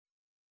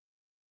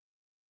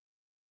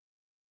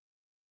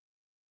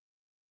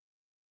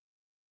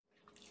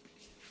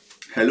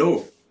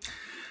Hello!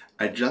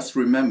 I just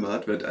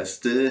remembered that I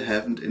still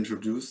haven't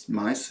introduced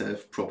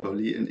myself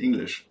properly in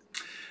English.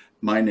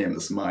 My name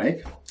is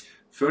Mike,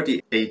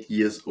 38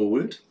 years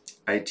old,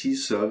 IT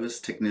service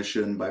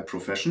technician by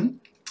profession.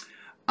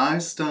 I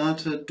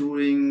started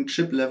doing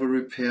chip level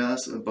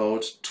repairs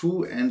about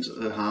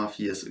 2.5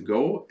 years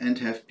ago and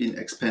have been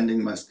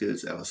expanding my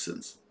skills ever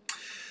since.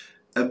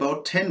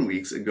 About 10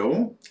 weeks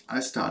ago I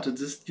started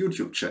this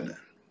YouTube channel,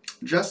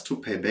 just to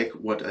pay back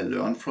what I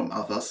learned from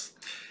others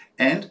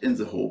and in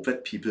the hope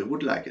that people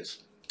would like it.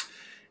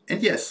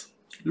 And yes,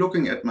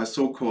 looking at my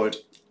so-called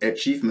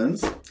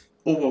achievements,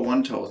 over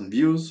 1000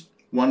 views,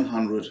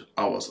 100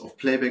 hours of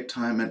playback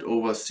time and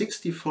over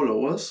 60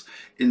 followers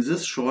in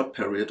this short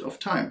period of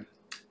time.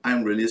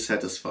 I'm really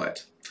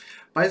satisfied.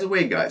 By the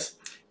way guys,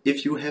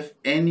 if you have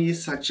any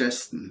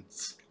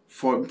suggestions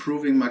for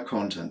improving my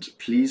content,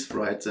 please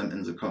write them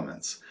in the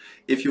comments.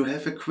 If you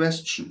have a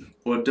question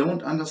or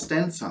don't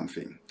understand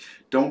something,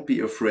 don't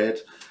be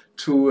afraid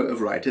to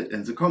write it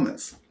in the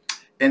comments.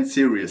 And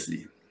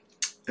seriously,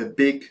 a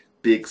big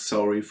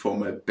sorry for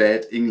my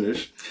bad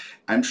English.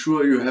 I'm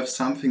sure you have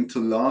something to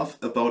laugh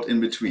about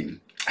in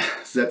between.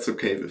 That's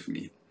okay with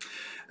me.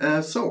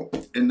 So,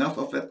 enough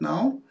of that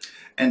now,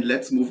 and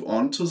let's move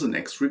on to the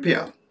next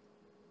repair.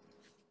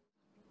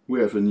 We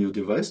have a new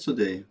device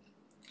today.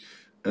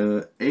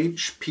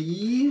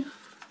 HP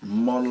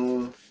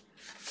model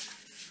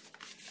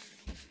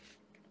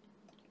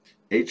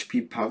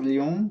HP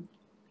Pavilion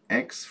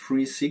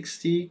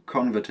X360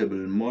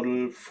 convertible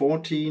model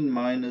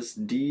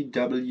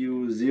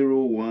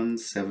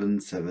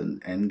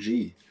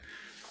 14-DW0177NG,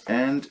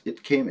 and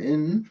it came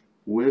in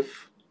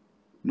with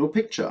no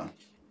picture.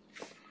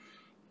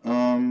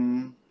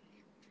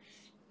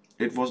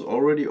 It was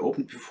already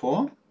opened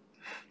before,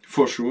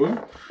 for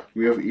sure.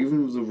 We have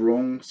even the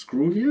wrong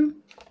screw here.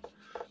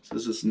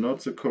 This is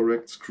not the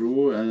correct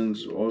screw, and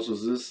also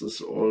this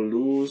is all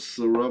loose,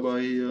 the rubber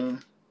here.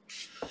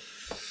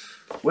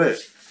 Well,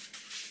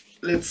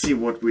 let's see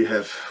what we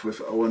have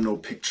with our no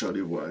picture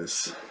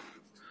device.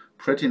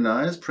 Pretty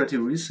nice, pretty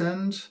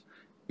recent.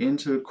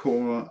 Intel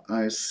Core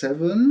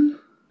i7.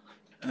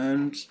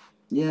 And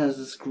yeah,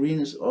 the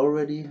screen is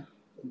already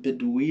a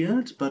bit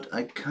weird, but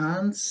I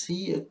can't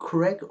see a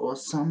crack or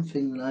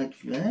something like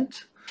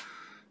that.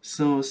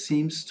 So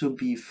seems to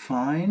be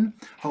fine.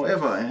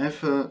 However, I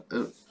have a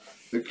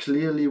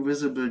clearly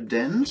visible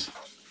dent.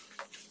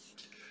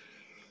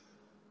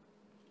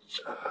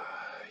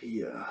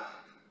 Here.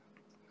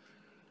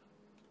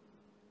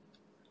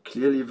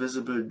 Clearly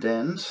visible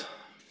dent,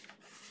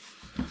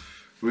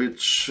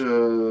 which,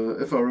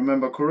 if I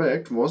remember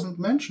correct, wasn't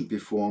mentioned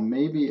before.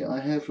 Maybe I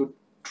have a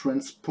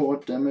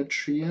transport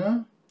damage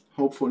here.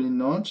 Hopefully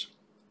not.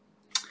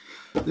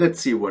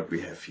 Let's see what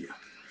we have here.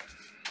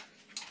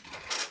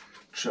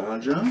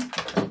 Charger.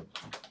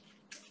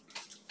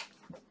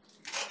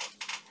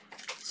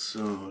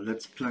 So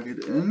let's plug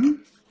it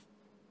in.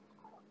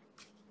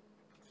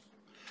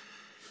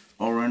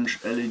 Orange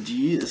LED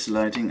is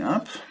lighting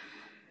up.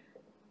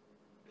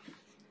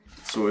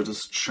 So it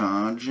is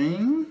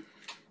charging.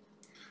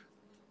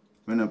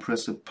 When I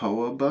press the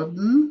power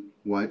button,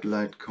 white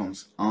light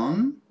comes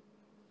on.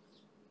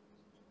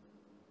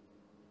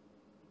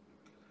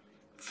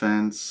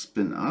 Fans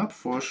spin up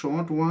for a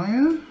short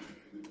while.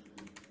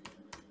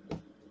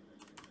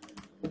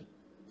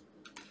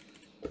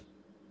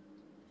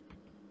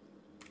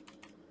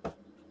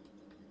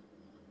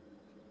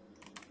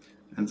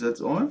 And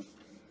that's all.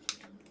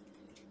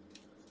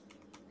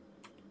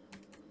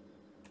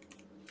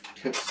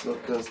 Caps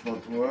lock does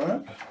not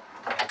work.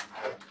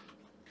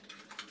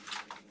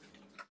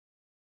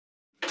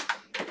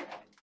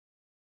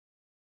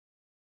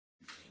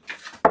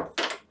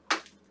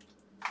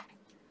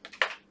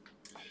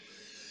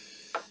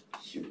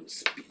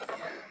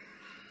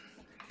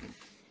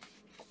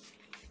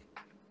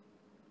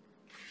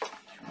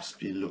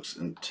 USB looks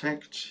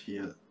intact.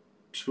 Here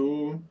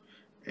too.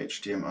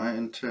 HDMI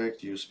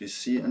intact.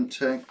 USB-C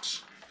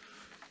intact.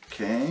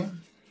 Okay.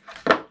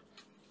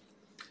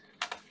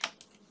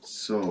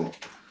 So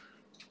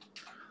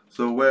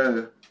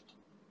well,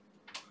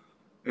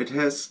 it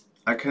has,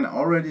 I can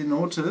already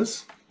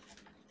notice,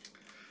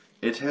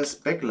 it has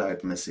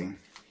backlight missing.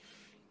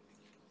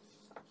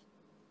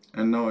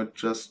 And now it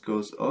just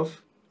goes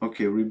off.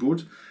 Okay,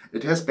 reboot.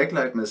 It has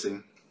backlight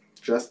missing.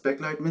 Just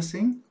backlight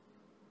missing.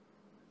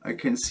 I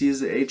can see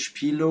the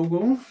HP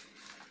logo.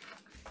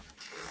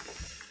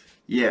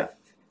 Yeah,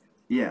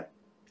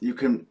 you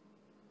can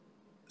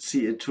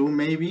see it too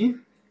maybe.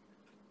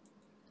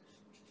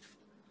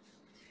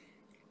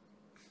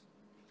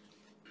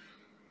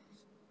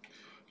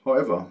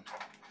 However,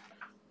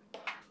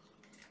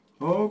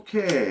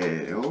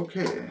 okay,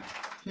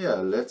 yeah,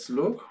 let's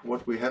look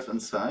what we have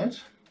inside.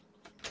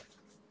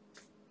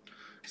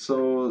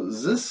 So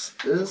this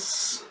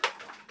is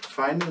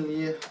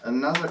finally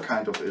another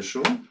kind of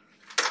issue.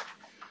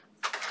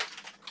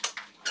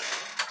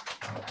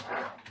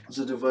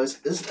 The device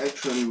is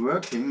actually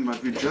working,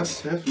 but we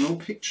just have no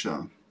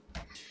picture.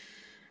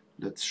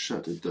 Let's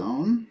shut it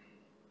down.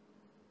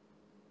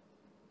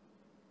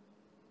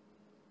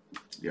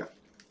 Yeah.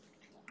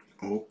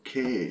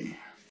 Okay.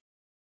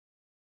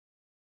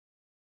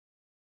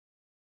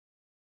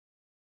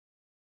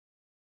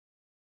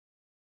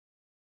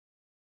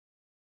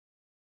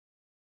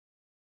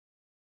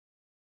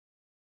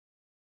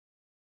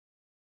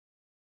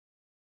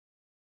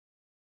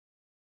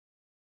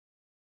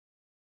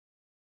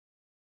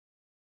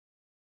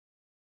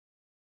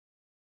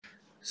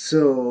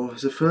 So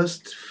the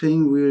first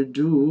thing we'll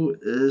do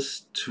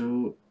is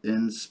to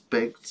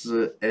inspect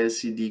the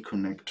LCD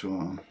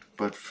connector.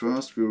 But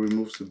first we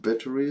remove the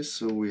battery,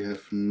 so we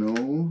have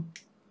no...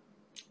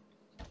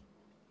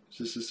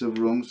 This is the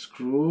wrong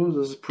screw.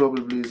 This is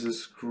probably the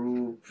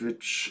screw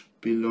which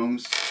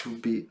belongs to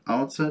be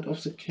outside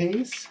of the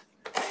case.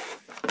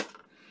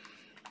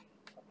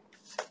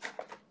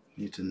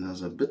 Need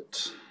another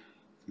bit.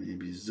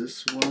 Maybe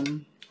this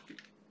one.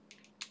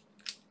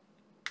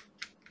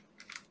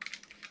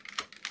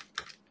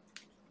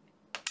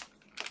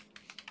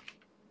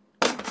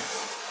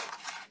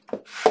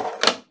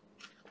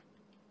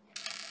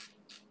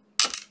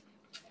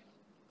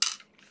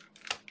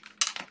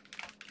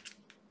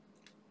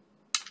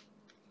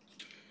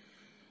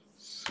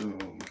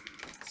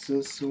 So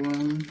this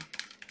one,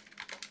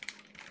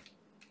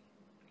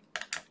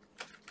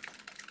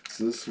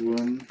 this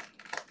one.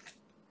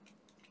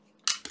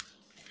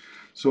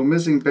 So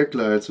missing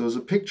backlight. So the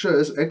picture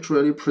is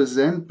actually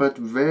present but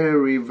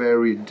very,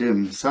 very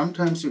dim.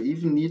 Sometimes you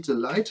even need a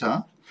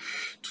lighter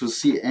to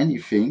see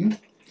anything.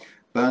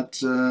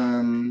 But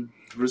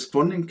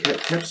responding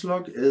caps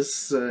lock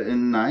is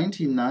in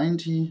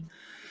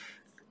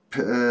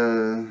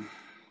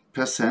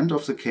 90%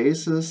 of the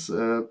cases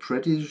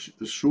pretty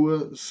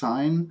sure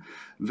sign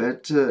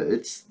that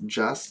it's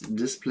just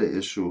display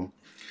issue.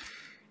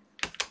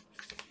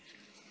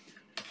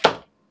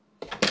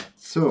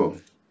 So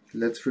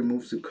let's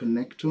remove the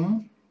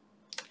connector.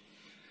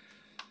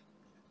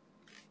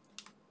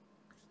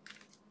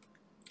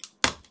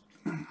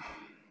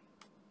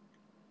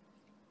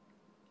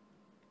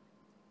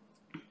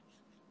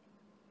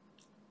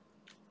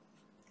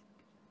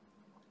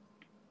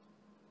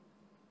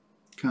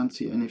 Can't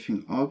see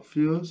anything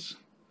obvious.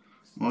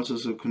 Also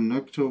the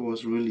connector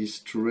was really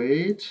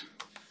straight.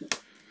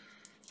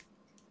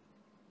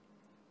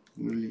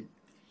 Really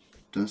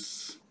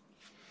does.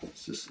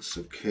 This is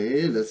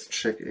okay. Let's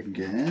check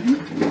again.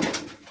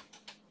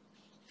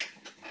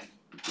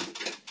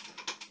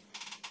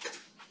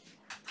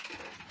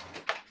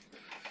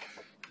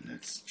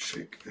 Let's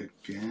check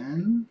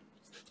again.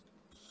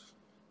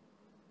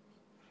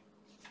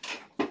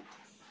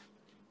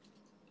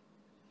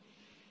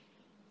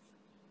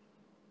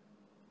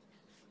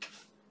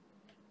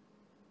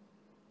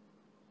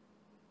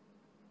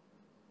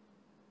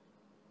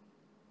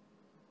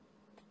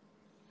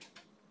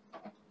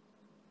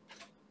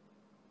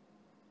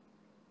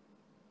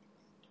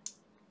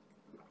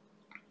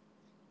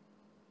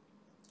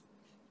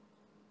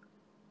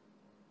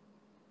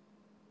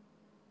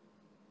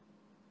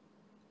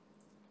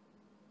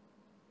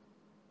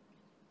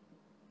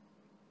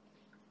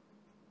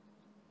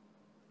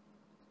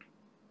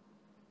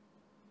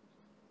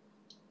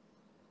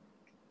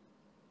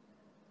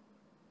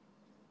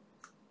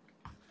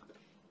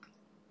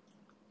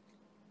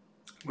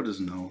 What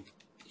is now?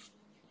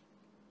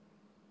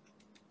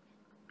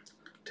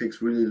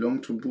 Takes really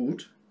long to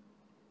boot.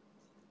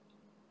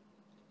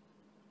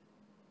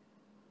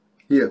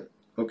 Here,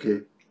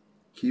 okay.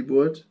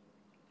 Keyboard.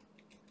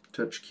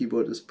 Touch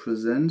keyboard is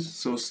present.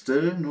 So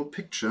still no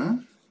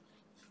picture.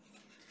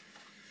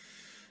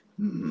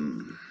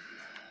 Maybe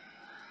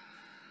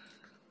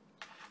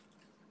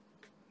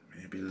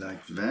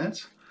like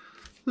that.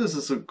 This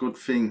is a good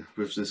thing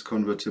with these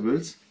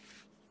convertibles,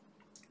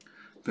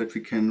 that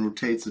we can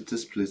rotate the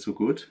display so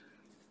good.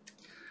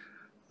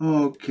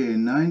 Okay,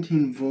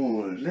 19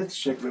 volt. Let's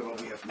check whether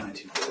we have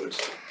 19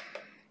 volts.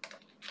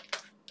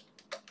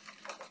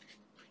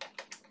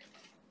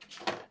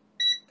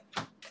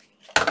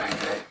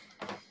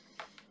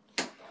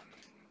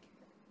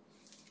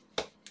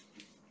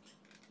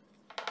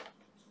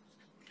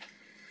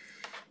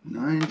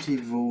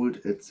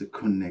 Volt at the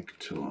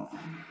connector.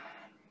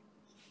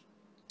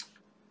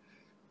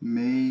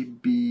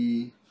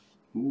 Maybe.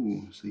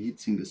 Ooh, the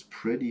heatsink is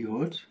pretty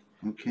hot.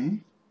 Okay.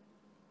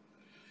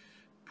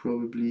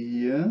 Probably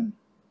here.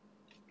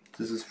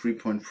 This is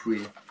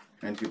 3.3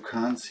 and you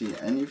can't see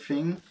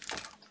anything.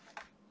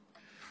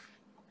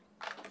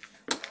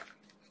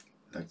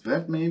 Like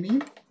that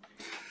maybe.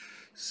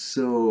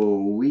 So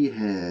we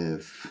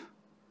have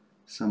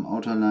some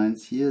outer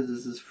lines here.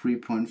 This is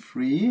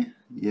 3.3.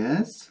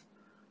 Yes.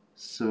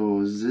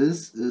 So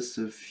this is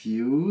the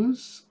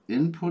fuse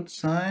input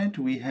side.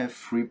 We have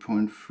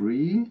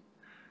 3.3.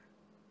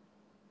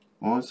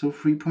 Also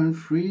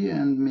 3.3,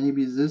 and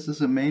maybe this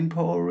is a main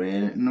power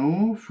rail.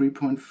 No,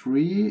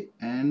 3.3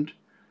 and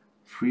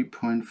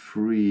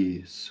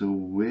 3.3. So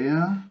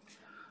where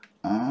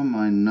are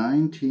my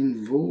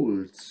 19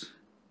 volts?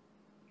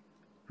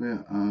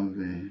 Where are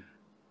they?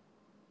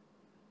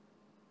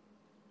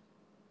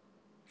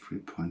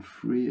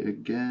 3.3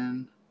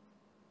 again.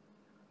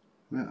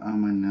 Where are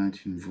my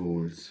 19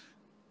 volts?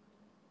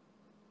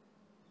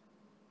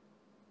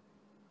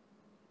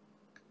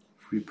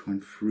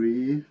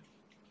 3.3.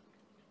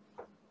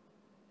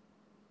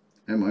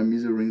 Am I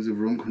measuring the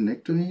wrong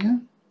connector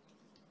here?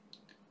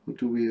 What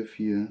do we have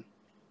here?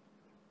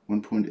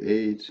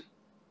 1.8.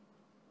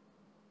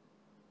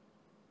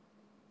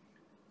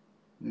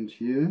 And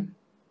here?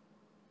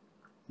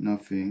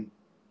 Nothing.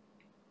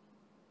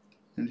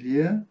 And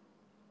here?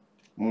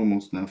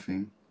 Almost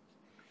nothing.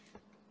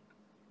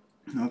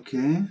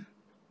 Okay.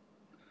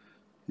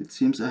 It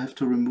seems I have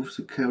to remove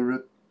the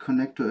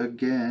connector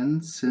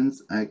again,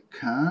 since I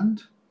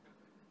can't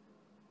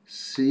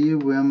see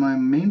where my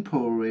main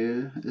power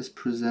rail is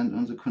present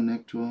on the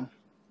connector,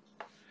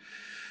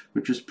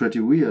 which is pretty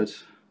weird.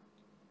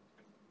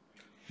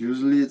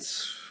 Usually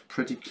it's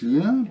pretty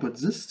clear, but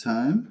this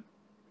time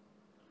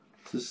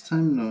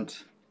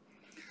not.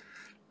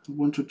 I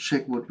want to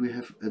check what we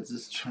have at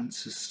this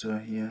transistor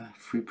here.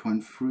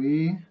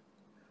 3.3,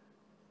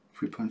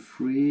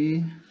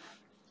 3.3.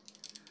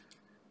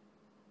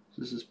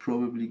 This is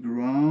probably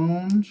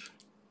ground.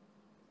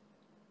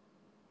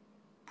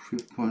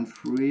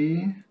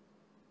 3.3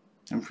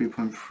 and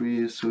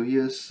 3.3. So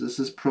this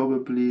is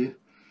probably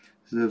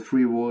the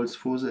 3 volts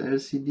for the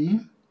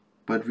LCD,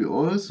 but we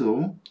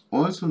also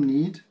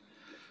need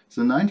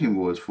the 19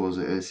 volts for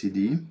the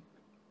LCD,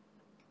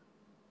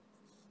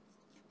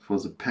 for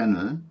the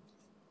panel.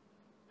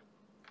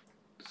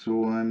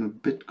 So I'm a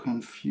bit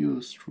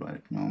confused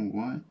right now.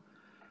 Why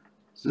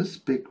this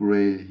big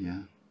rail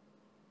here?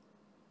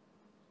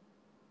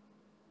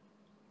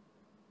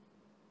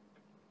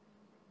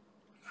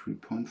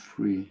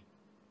 3.3.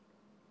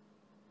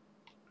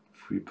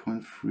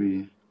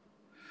 3.3.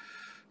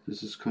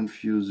 This is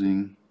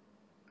confusing.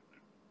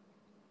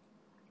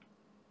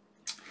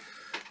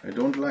 I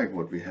don't like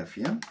what we have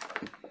here.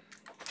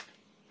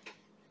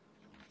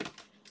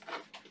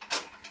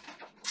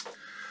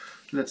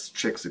 Let's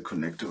check the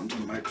connector on the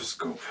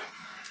microscope.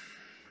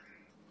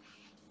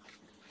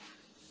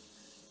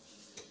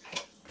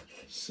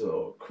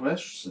 So,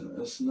 question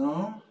is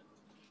now,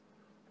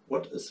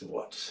 what is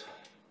what?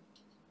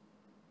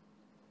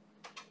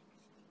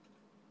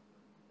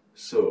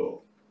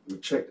 So, we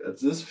checked at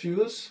this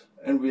fuse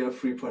and we have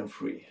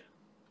 3.3.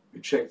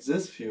 We checked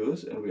this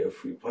fuse and we have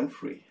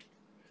 3.3.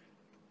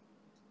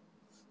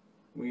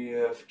 We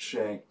have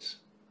checked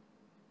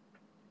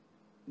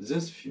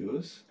this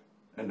fuse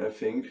and I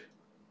think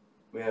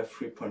we have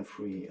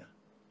 3.3 here.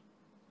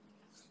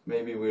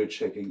 Maybe we'll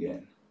check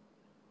again.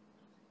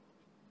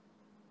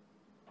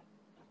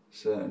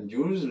 So, and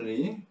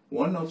usually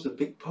one of the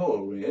big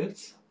power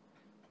rails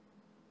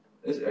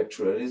is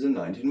actually the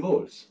 19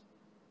 volts,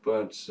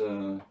 but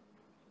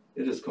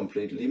it is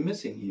completely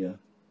missing here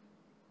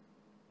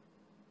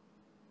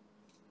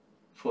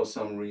for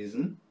some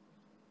reason.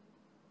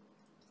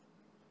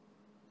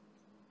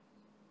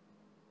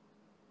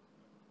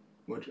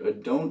 Which I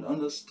don't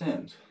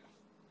understand.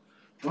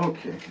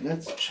 Okay,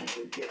 let's check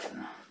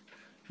again.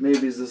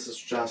 Maybe this is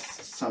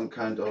just some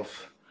kind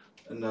of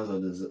another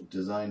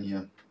design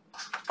here.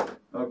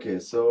 Okay,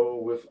 so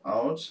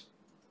without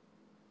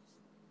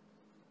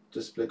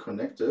display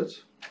connected,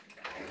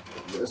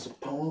 there's a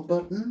power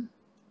button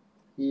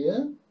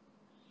here.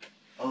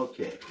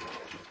 Okay,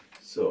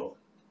 so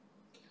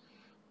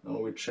now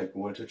we check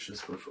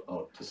voltages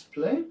without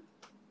display.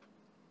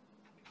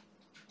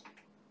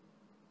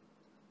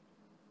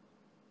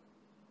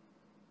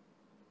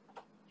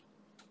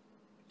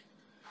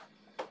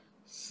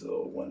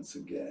 So once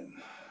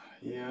again,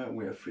 here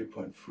we have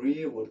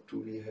 3.3. What do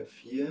we have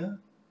here?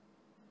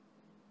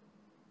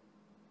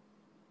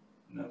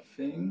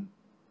 Nothing.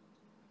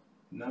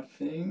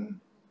 Nothing.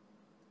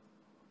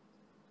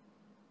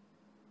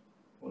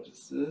 What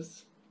is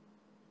this?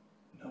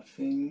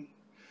 Nothing.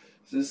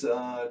 These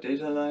are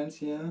data lines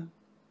here,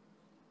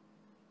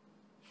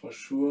 for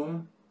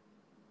sure.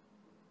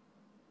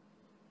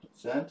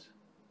 What's that?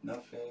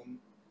 Nothing.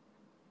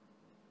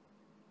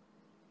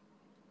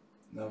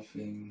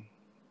 Nothing.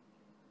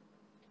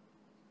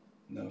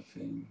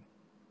 Nothing.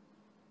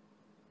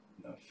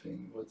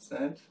 Nothing. What's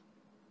that?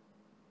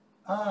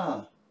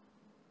 Ah!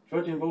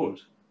 13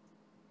 volt.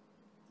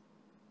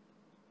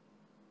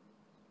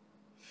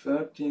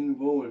 13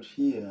 volt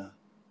here.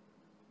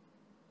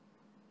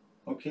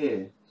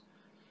 Okay.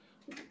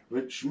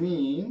 Which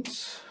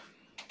means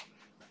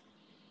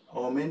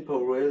our main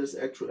power rail is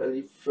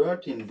actually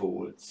 13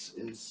 volts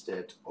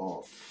instead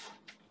of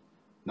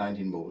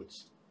 19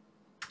 volts.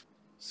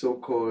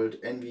 So-called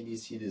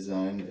NVDC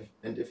design.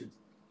 And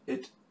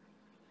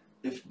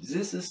if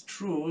this is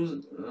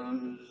true,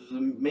 the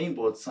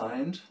mainboard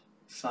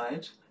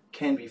side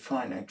can be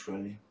fine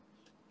actually.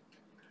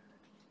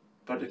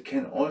 But it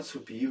can also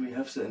be we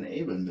have the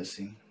enable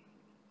missing.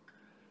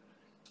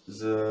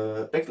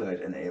 The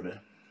backlight enable.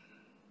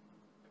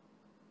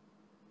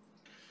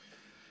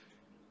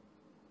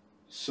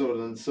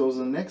 So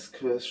the next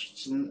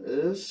question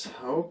is,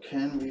 how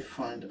can we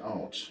find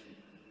out?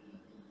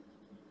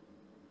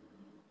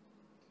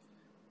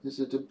 Is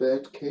it a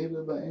bad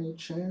cable by any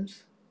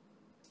chance?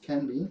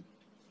 Can be.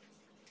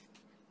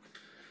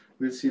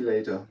 we'll see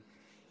later.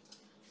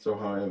 So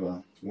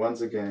however,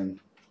 once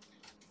again,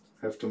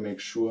 have to make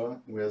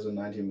sure where the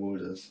 19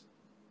 volt is.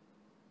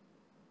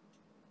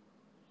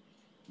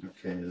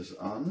 Okay, this is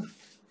on.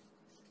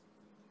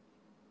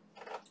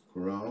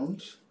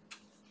 Ground.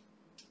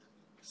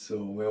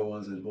 So where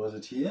was it? Was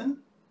it here?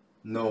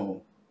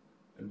 No,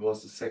 it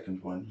was the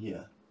second one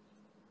here.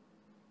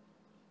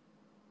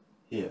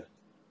 Here,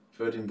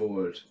 13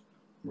 volt,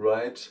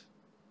 right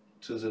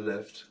to the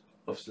left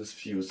of this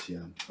fuse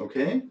here.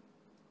 Okay?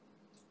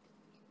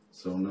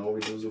 So now we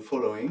do the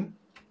following.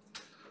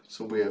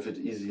 So we have it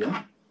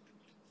easier.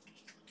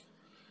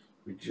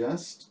 We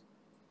just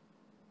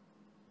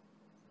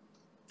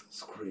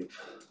scrape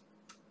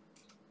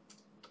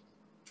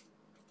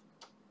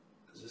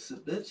this a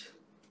bit,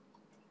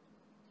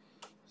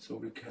 so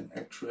we can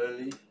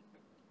actually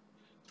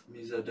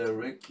measure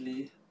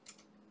directly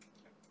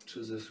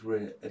to this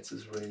rail, at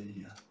this rail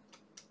here.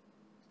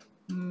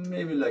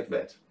 Maybe like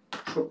that.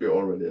 Should be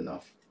already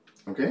enough.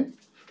 Okay?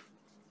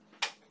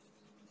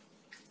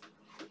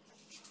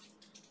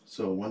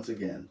 So once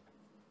again,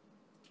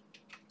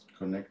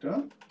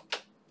 connector.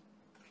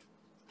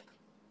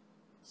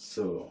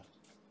 So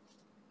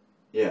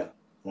yeah,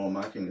 our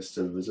marking is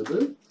still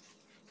visible.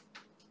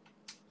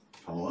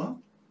 Power.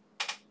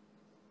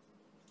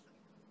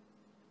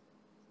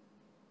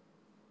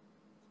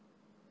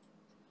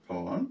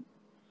 Power on.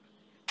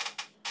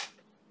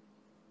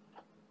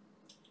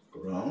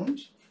 Ground.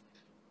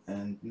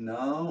 And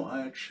now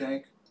I'll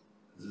check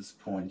this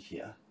point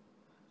here.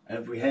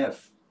 And we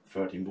have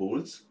 13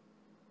 volts,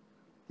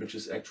 which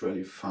is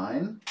actually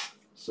fine.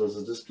 So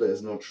the display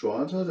is not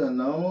shorted, and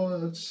now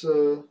it's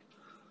the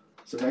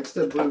next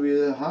step will be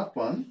a hard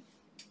one.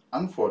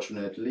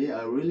 Unfortunately,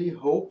 I really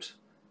hoped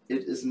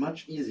it is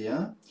much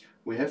easier.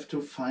 We have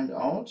to find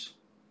out,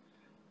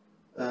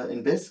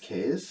 in best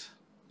case,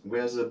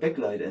 where the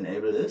backlight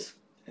enable is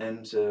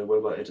and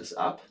whether it is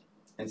up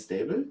and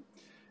stable.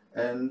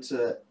 And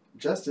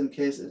just in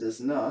case it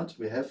is not,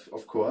 we have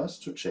of course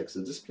to check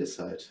the display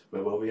side,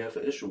 whether we have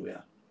an issue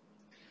there.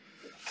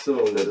 So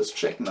let us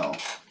check now.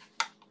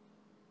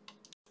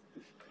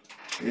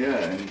 Yeah,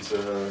 and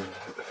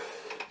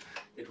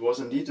it was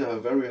indeed a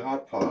very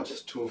hard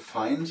part to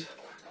find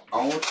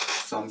out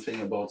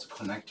something about the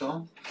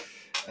connector.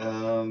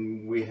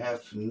 We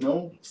have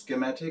no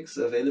schematics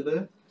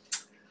available,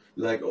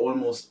 like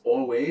almost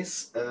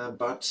always,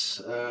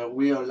 but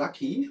we are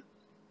lucky.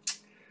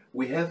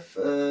 We have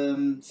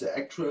the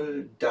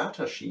actual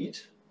data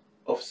sheet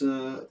of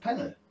the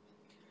panel.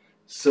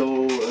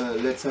 So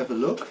let's have a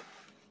look.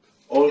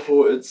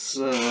 Although it's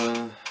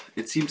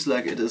it seems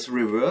like it is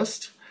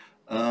reversed,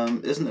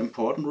 isn't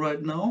important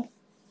right now.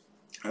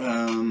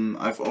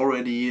 I've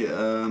already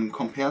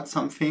compared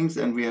some things,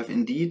 and we have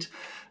indeed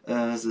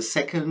the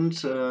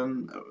second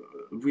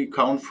we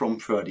count from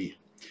 30.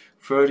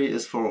 30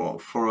 is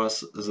for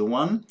us the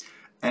one,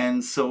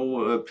 and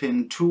so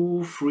pin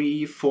 2,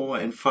 3, 4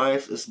 and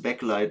 5 is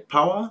backlight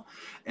power,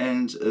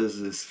 and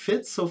this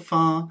fits so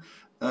far.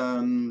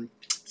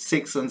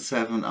 6 and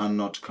 7 are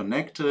not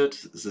connected,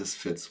 this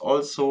fits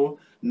also.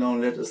 Now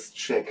let us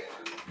check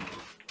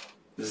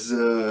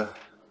the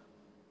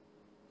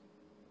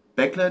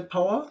backlight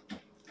power,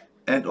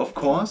 and of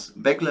course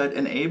backlight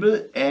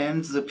enable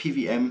and the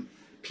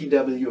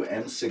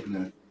PWM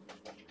signal.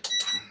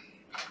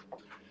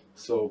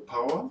 So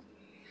power,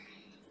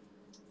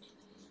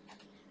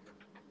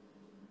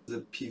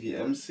 the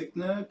PWM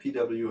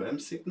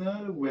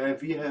signal, where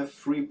we have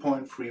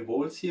 3.3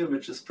 volts here,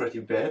 which is pretty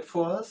bad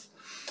for us.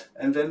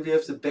 And then we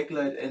have the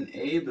backlight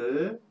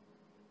enable,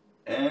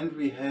 and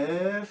we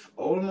have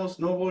almost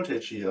no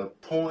voltage here,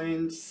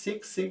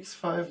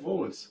 0.665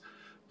 volts.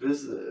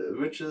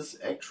 Which is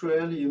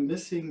actually a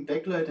missing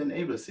backlight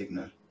enable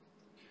signal.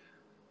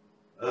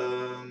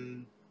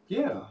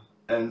 Yeah,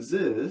 and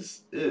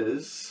this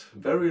is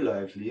very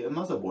likely a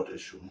motherboard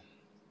issue.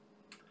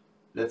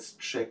 Let's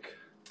check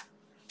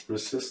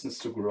resistance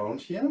to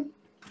ground here.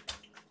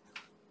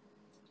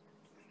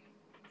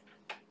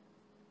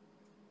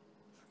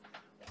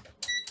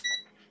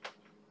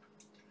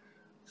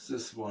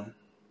 This one,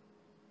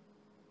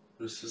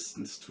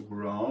 resistance to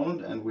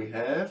ground, and we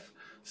have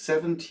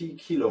 70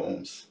 kilo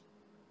ohms,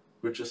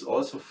 which is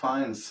also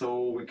fine.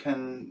 So we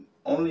can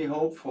only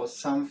hope for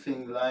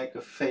something like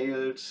a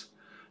failed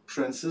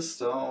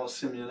transistor or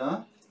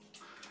similar,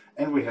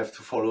 and we have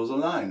to follow the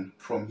line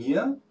from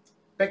here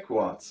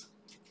backwards.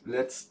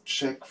 Let's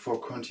check for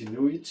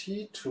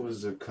continuity to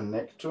the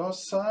connector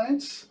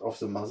side of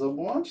the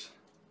motherboard.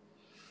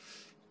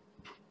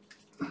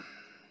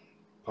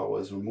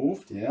 Power is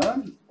removed, yeah,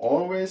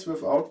 always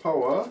without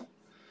power.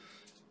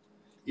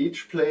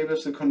 Each play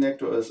with the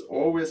connector is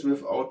always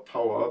without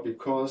power,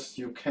 because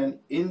you can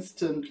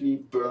instantly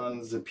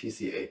burn the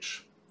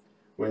PCH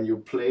when you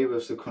play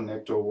with the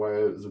connector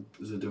while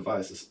the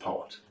device is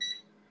powered.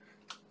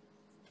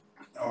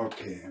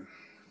 Okay,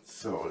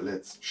 so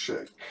let's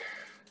check.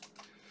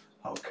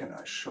 How can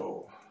I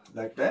show?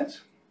 Like that?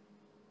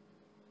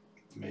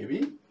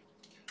 Maybe.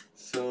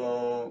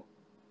 So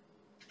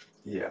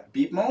yeah,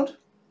 beep mode.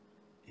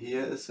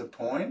 here is the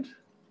point,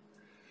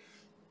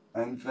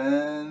 and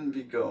then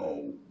we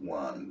go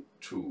 1,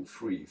 2,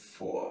 3,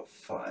 4,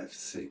 5,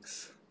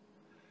 6,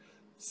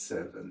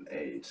 7,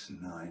 8,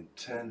 9,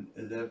 10,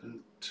 11,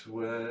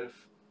 12,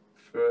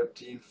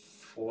 13,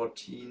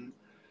 14,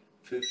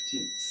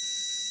 15,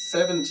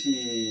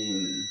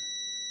 17.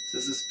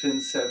 This is pin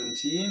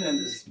 17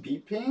 and it's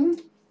beeping.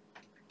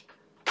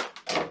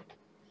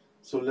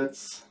 So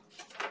let's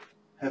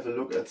have a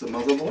look at the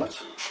motherboard.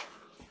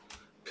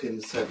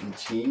 Pin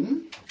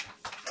 17.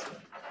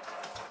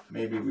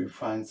 Maybe we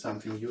find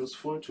something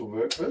useful to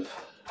work with.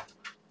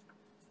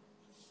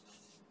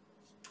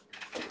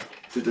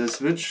 Did I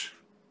switch?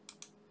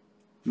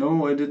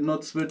 No, I did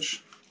not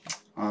switch.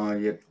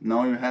 Yet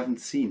now you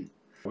haven't seen.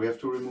 We have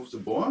to remove the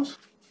board.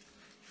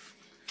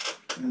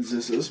 And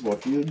this is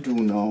what we'll do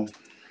now.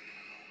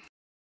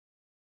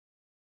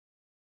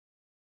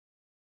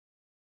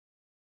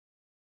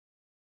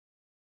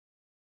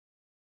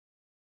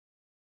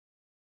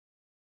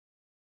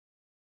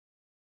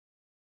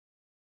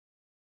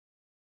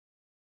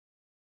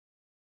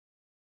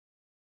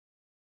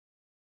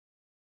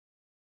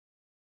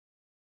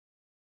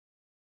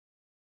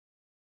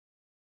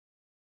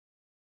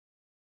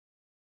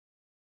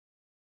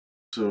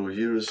 So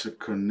here is a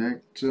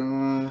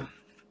connector.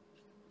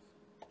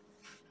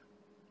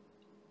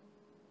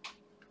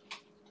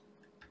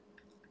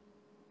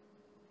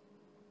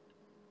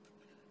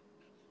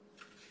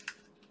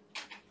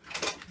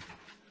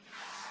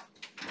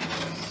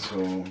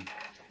 So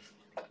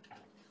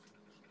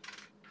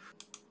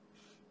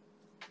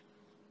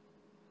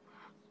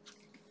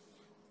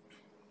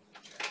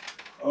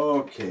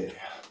okay,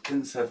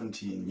 pin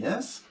 17,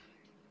 yes.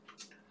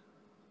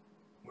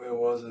 Where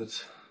was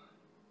it?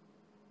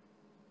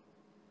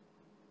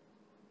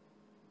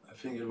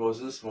 I think it was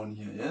this one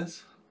here,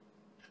 yes.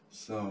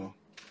 So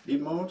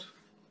sleep mode,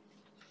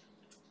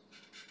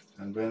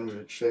 and then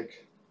we'll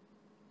check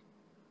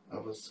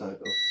other side of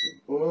the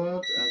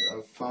board, and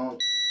I found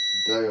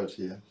the diode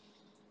here.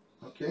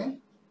 Okay,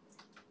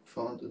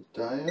 found a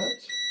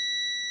diode.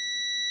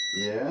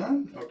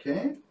 Yeah,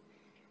 okay.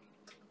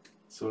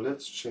 So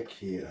let's check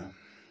here.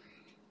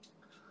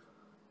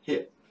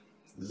 Here,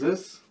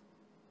 this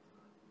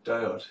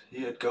diode,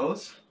 here it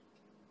goes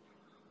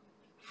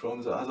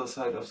from the other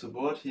side of the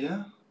board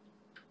here.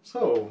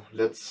 So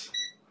let's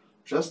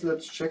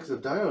check the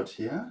diode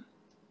here.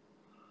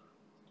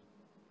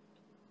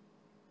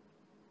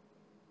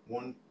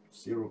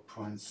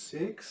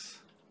 0.6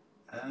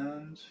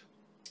 and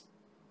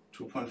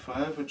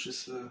 2.5, which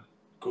is a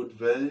good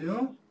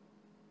value.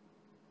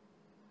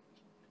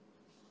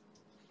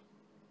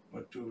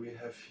 What do we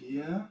have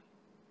here?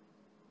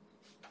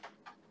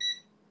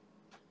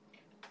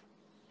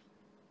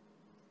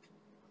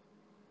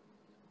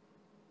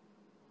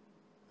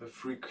 A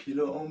 3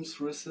 kilo ohms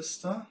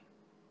resistor,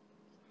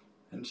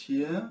 and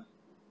here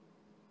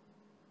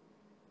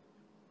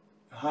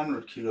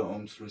 100 kilo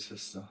ohms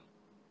resistor.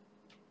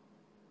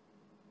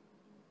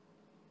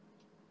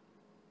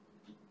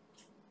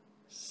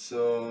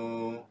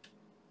 So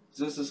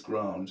this is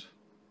ground.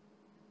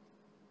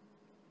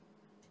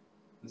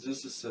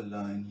 This is the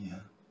line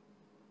here.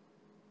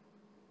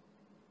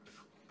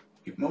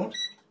 Keep mode.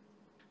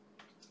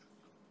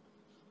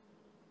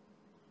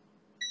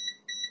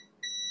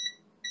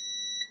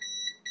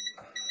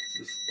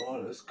 This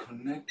all is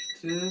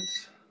connected.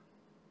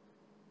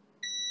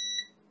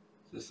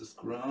 This is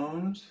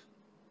ground,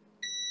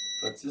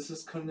 but this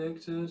is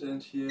connected,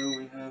 and here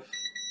we have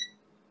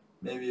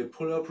maybe a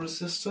pull-up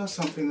resistor,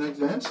 something like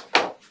that.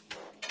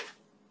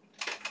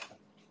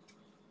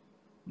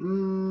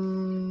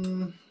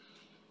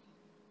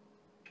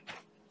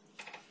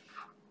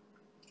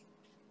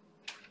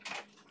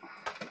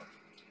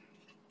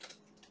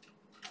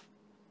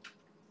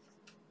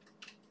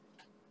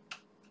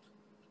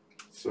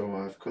 So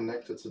I've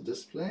connected the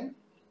display.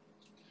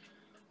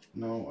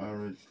 Now I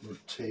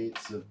rotate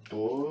the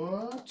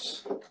board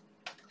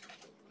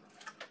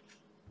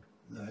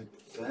like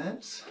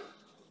that.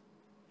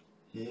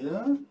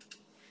 Here,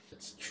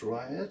 let's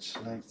try it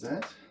like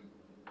that.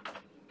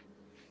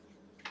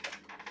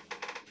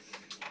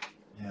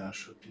 Yeah,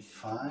 should be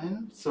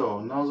fine. So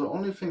now the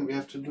only thing we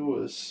have to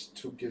do is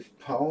to give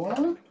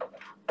power,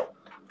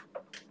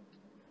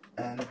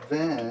 and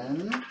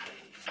then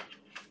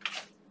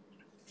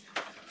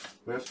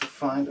we have to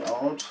find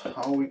out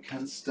how we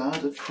can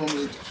start it from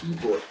the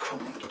keyboard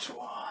connector.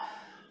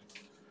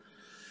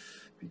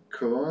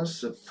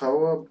 Because the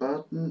power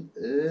button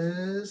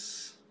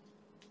is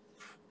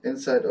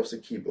inside of the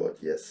keyboard,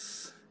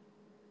 yes.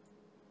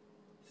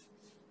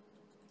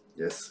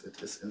 Yes,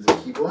 it is in the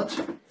keyboard.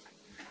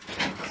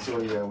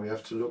 So yeah, we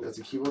have to look at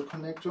the keyboard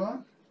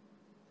connector.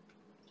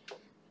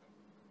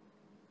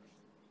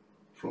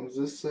 From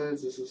this side,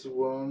 this is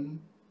 1,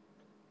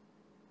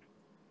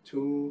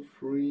 2,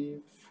 3,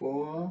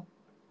 4,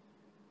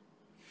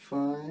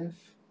 5,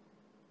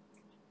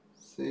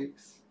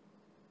 6,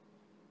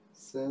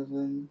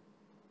 7,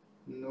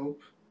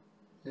 nope,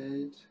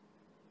 8,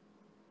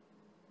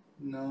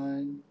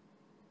 9,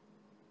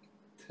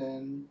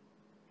 10,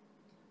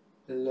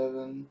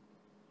 11,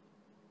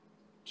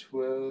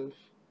 12,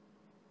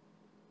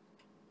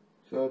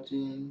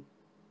 13,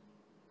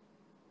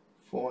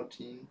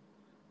 14.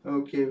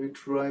 Okay, we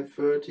try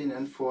 13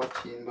 and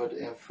 14, but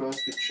first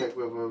we check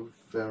whether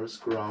there is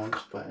ground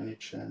by any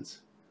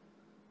chance.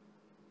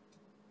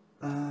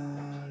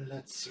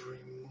 Let's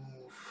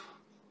remove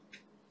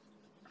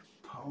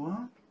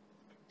power.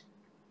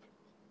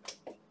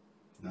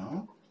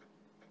 No?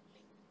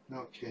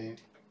 Okay.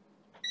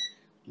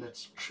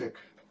 Let's check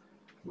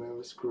where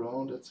is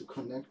ground at the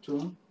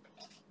connector.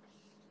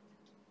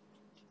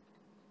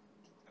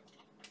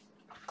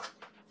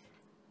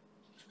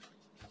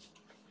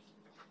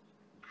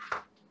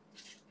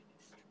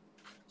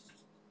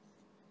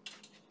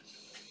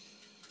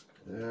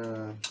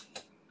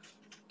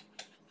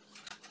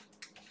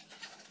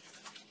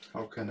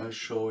 How can I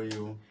show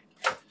you?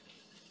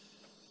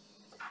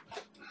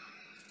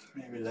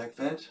 Maybe like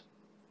that?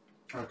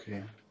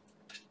 Okay.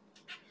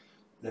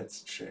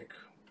 Let's check.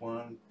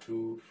 1,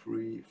 2,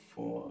 3,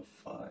 4,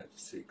 5,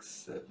 6,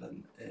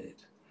 7,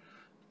 8,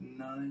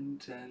 9,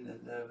 10,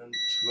 11,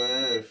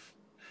 12.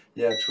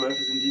 Yeah, 12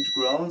 is indeed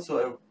ground,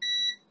 so I'm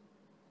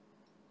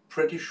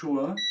pretty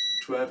sure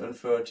 12 and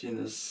 13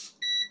 is,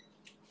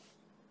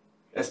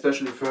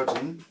 especially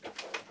 13,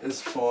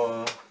 is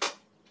for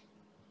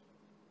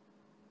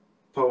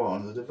power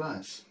on the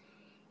device.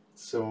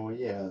 So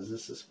yeah,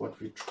 this is what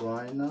we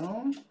try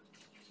now.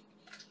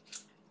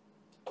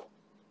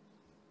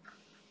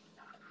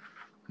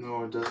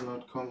 No, it does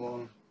not come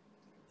on.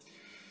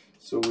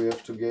 So we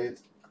have to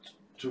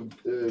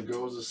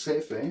go the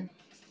safe way.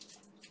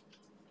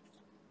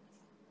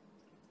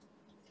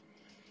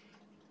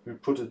 We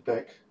put it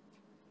back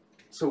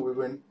so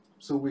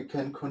we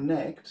can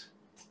connect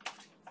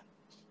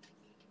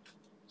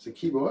the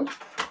keyboard,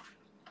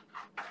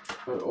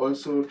 but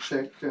also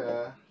check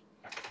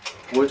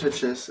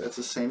voltages at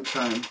the same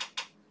time.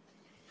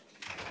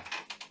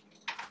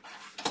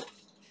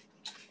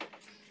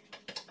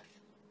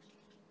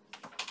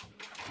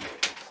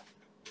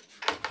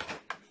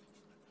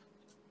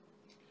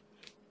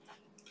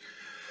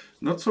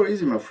 Not so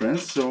easy, my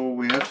friends, so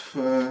we have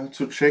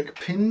to check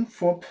pin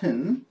for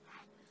pin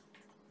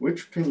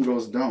which pin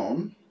goes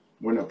down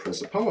when I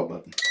press the power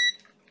button.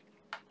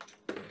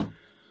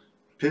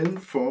 Pin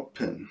for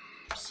pin.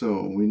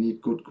 So we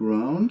need good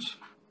ground.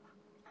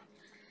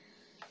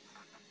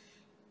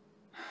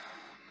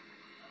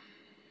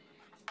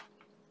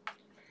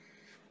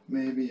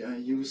 Maybe I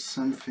use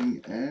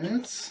something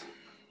else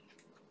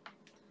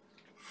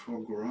for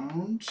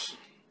ground.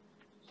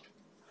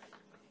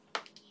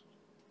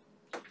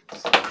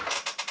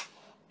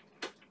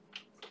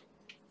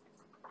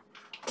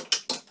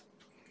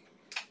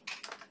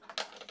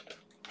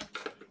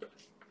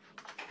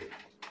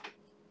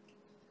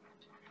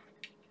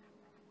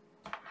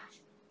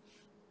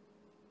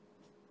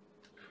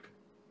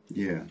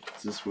 Yeah,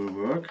 this will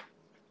work.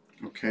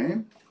 Okay.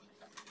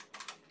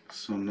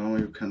 So now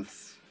you can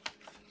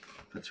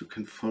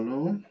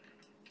follow.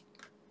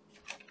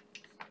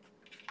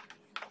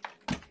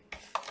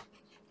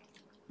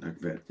 Like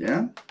that,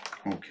 yeah?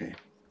 Okay.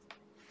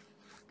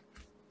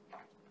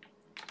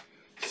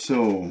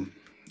 So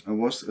I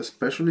was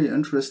especially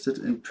interested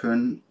in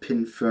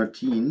pin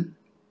 13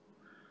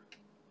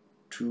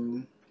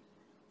 to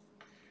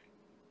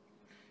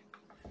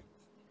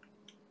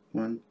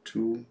 1,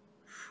 2,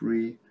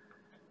 3.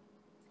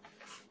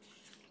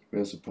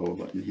 Where's the power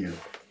button here?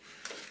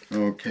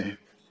 Okay.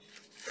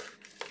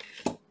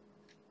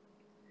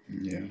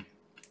 Yeah.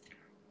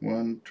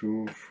 1,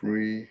 2,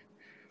 3,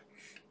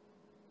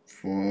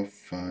 4,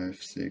 5,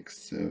 6,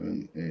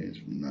 7,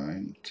 8,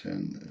 9,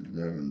 10,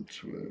 11,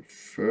 12,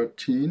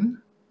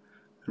 13.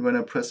 And when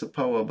I press the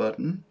power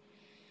button,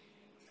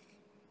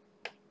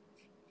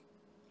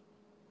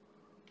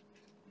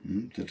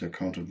 did I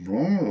count it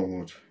wrong or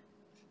what?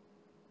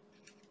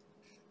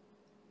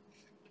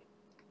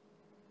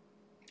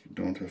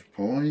 Don't have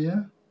power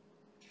here.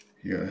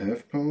 Here I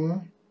have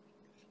power.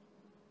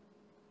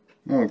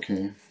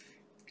 Okay.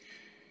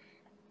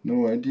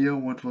 No idea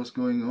what was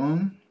going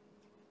on.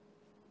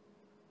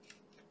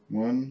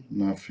 1,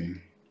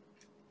 nothing.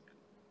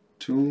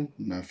 2,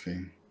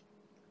 nothing.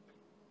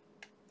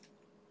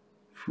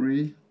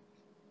 3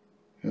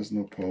 has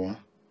no power.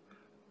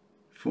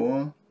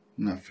 4,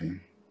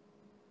 nothing.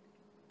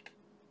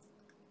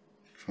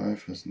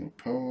 5 has no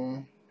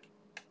power.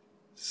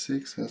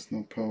 6 has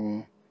no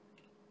power.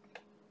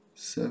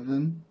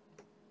 7,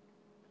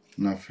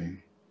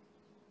 nothing.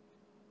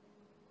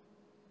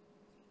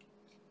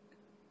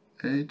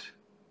 8,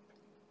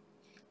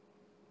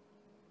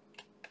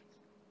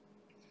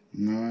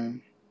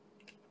 9,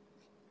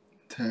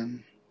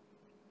 10,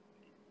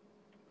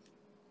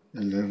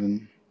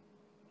 11,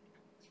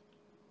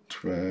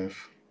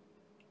 12.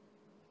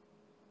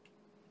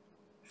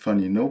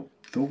 Funny, no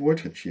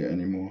voltage here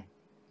anymore.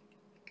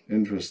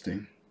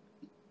 Interesting.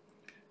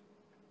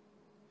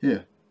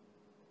 Here.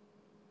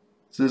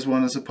 This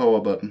one is a power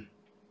button.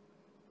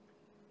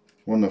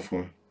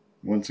 Wonderful.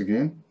 Once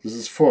again, this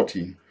is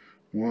 14.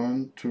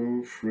 1,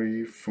 2,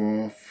 3,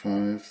 4,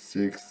 5,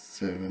 6,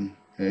 7,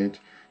 8,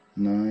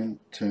 9,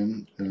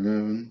 10,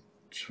 11,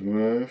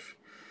 12,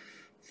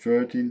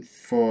 13,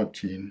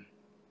 14.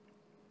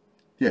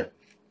 Yeah,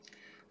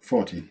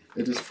 14.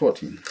 It is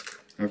 14.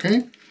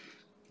 Okay?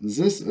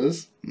 This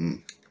is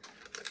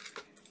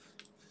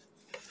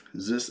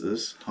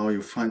how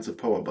you find the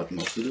power button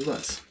of the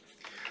device.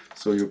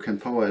 So you can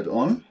power it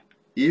on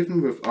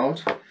even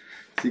without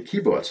the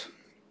keyboard.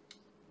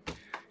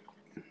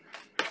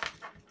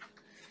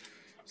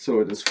 So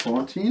it is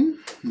 14.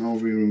 Now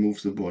we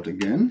remove the board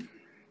again.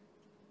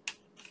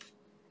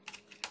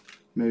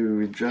 Maybe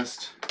we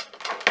just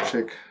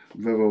check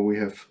whether we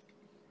have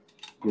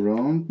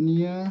ground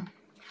near,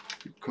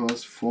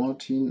 because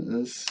 14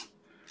 is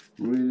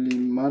really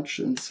much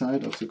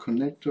inside of the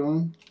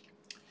connector.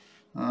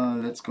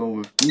 Let's go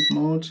with deep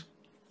mode.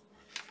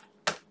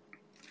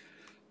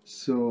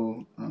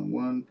 So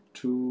 1,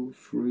 2,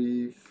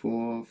 3,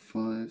 4,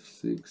 5,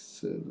 6,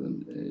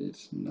 7,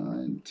 8,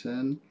 9,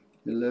 10,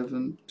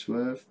 11,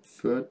 12,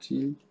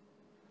 13.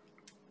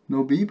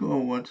 No beep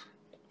or what?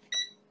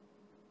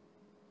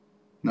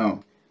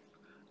 No.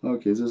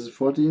 Okay, this is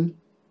 14,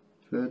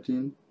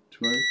 13,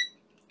 12,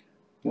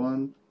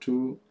 1,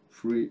 2,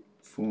 3,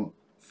 4,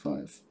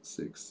 5,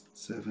 6,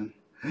 7,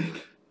 8,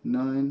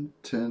 9,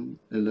 10,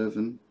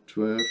 11,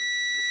 12,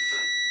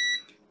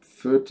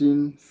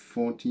 13,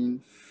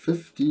 14,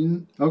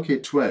 15, okay,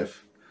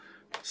 12.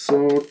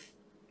 So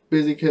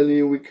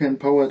basically we can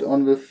power it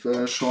on with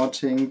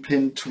shorting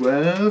pin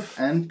 12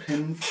 and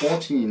pin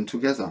 14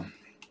 together.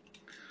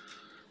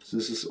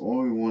 This is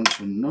all we want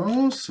to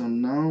know. So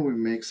now we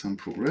make some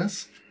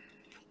progress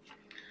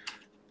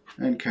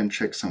and can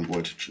check some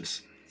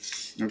voltages.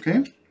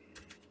 Okay?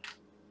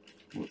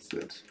 What's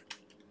that?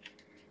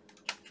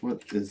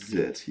 What is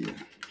that here?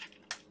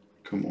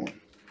 Come on.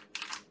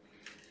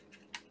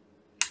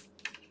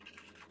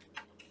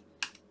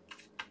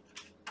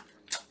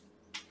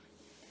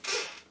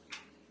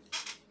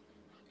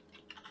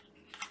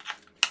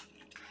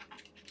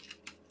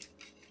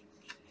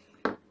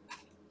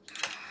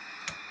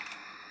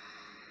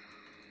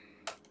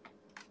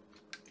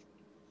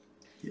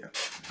 Yeah.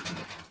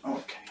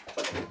 Okay.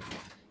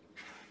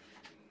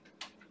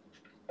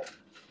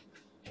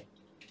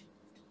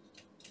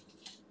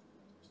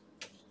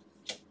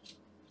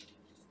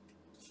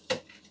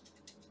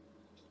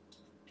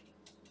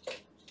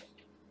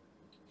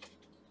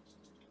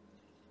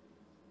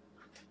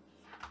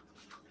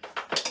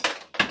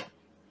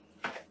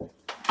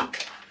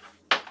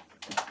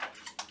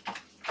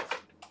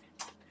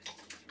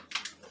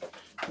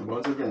 And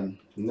once again,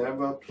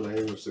 never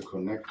play with the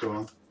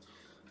connector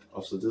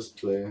of the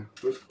display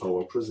with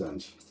power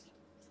present.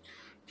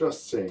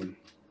 Just saying.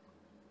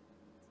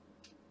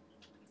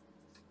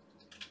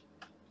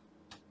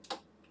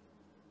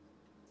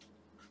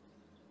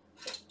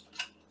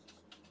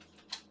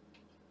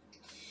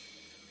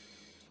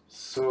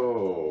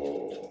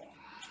 So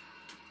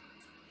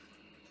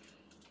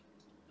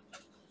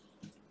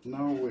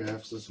now we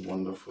have this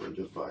wonderful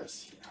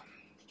device here.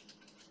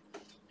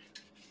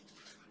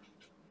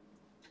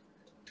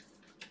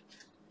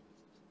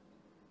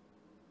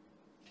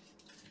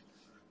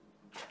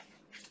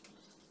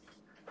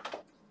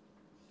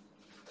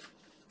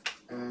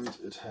 And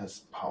it has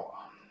power.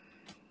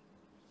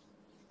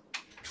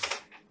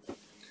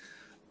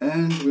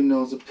 And we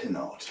know the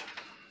pinout.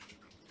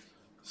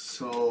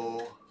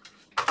 So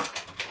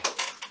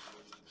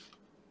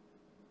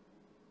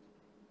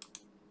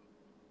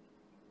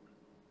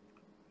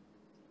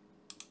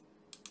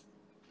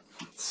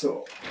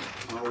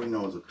now we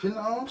know the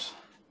pinout,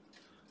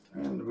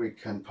 and we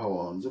can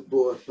power on the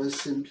board by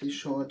simply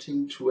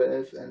shorting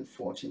 12 and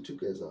 14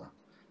 together.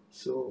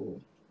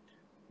 So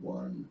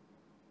 1,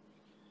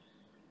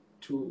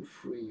 2,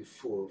 3,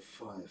 4,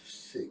 5,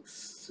 6,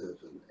 7,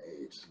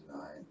 8,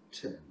 9,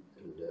 10,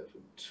 11,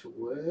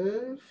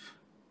 12.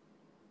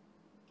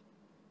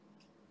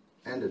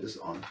 And it is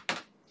on.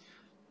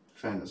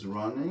 Fan is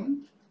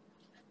running.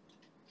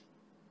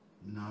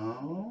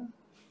 Now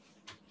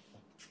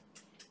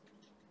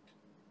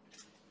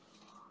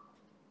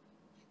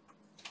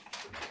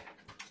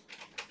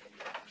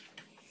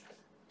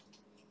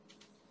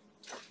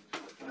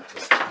let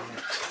us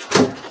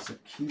connect the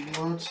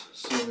keyboard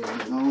so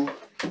we know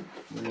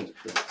when it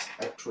is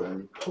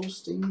actually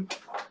posting,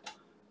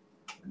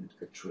 when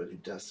it actually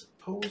does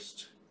the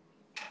post.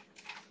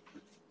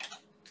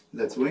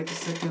 Let's wait a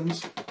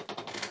second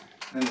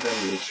and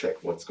then we'll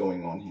check what's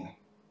going on here.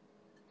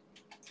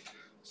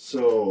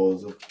 So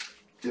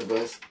the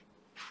device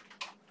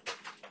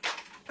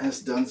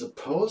has done the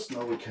post.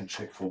 Now we can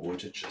check for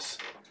voltages.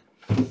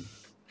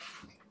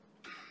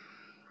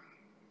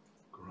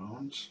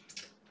 Ground.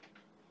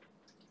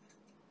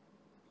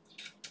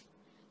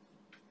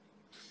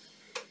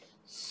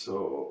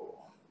 So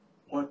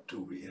what do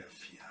we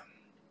have here?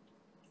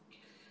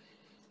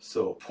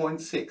 So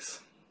 0.6.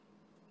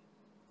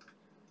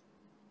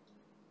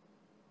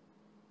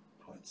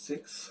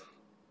 0.6.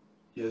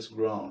 Here's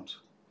ground.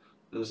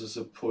 This is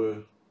a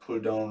pull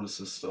down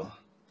resistor.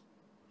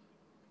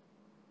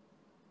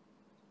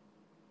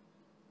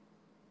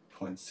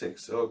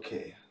 0.6.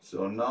 Okay,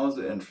 so now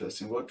the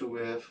interesting. What do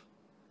we have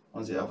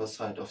on the other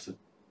side of the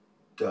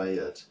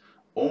diode?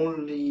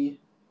 Only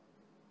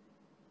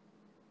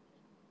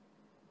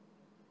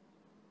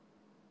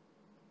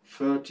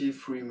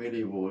 33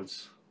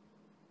 millivolts.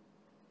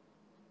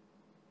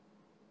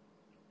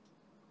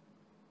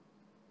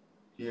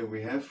 Here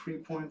we have 3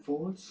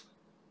 volts.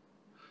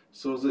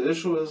 So the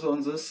issue is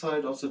on this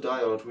side of the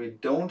diode. We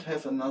don't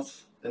have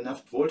enough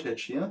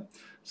voltage here.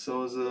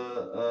 So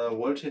the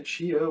voltage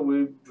here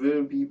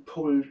will be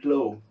pulled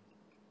low.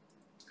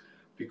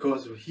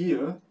 Because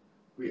here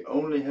we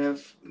only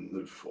have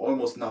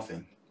almost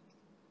nothing.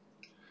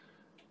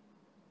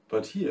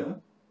 But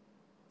here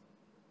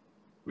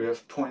we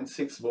have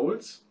 0.6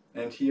 volts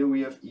and here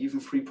we have even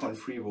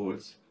 3.3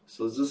 volts.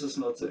 So this is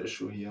not the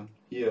issue here.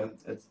 Here,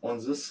 on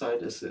this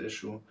side is the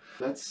issue.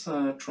 Let's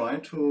try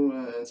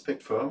to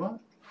inspect further.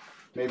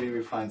 Maybe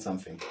we find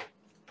something.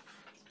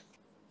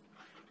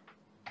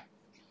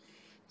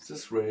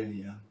 This rail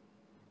here.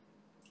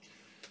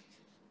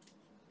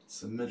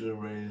 It's the middle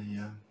rail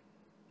here.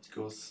 It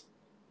goes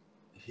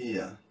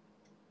here.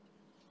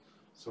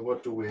 So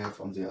what do we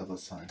have on the other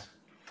side?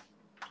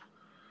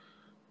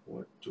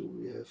 What do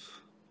we have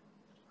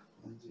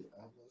on the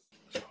other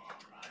side?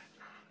 Alright.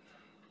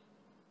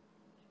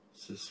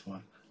 This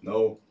one.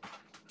 No.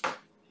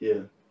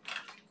 Here.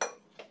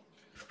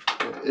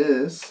 It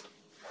is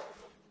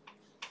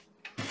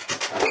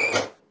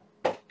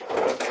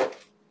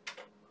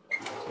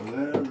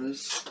where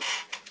is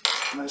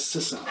my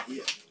scissor?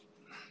 Here.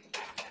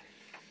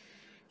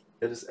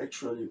 It is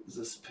actually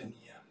this pin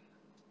here.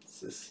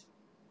 This.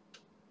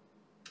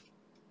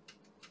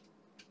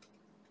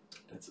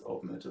 Let's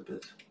open it a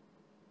bit.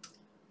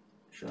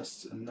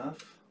 Just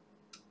enough.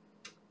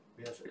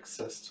 We have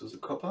access to the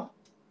copper.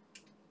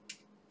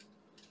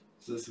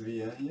 This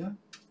wire here.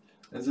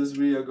 And this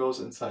wire goes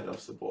inside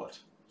of the board.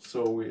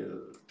 So we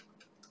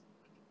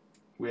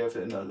have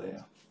an inner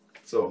layer.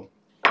 So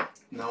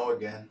now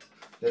again,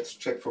 let's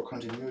check for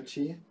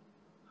continuity.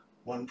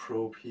 One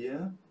probe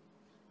here.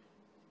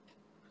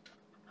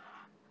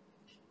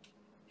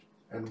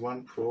 And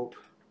one probe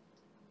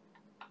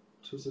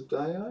to the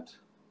diode.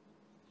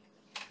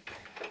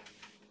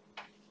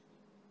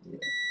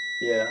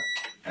 Yeah,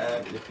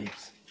 and it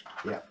beeps.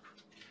 Yeah.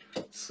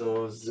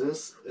 So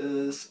this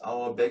is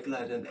our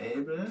backlight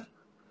enable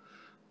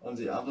on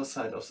the other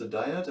side of the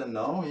diode, and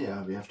now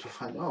yeah, we have to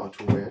find out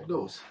to where it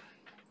goes.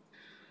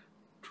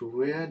 To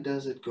where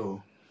does it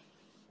go?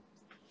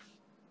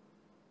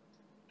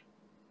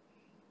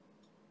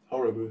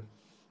 Horrible.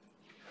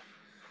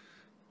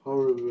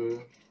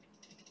 Horrible.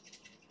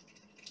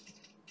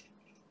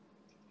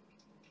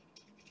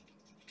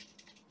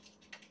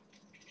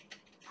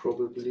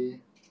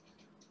 Probably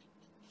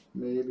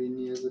maybe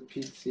near the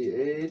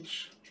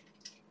PCH,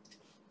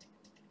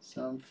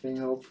 something,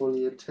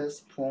 hopefully a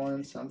test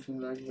point, something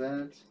like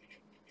that.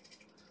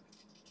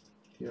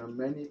 Here are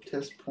many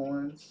test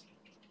points.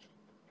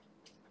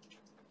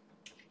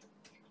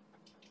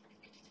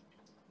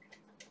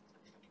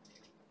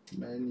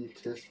 Many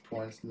test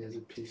points near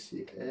the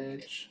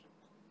PCH.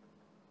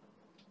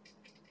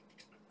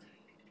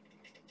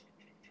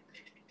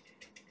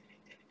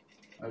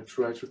 I'll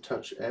try to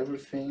touch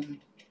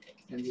everything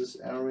in this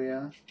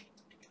area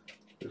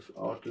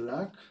without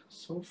luck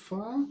so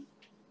far.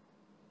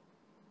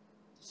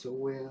 So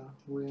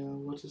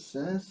what is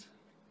that?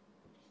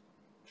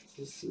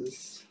 This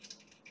is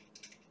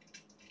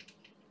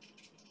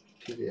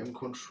PWM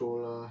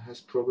controller,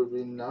 has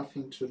probably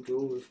nothing to do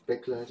with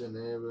backlight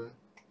enable.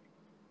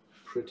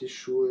 Pretty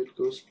sure it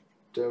goes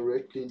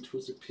directly into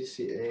the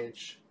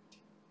PCH.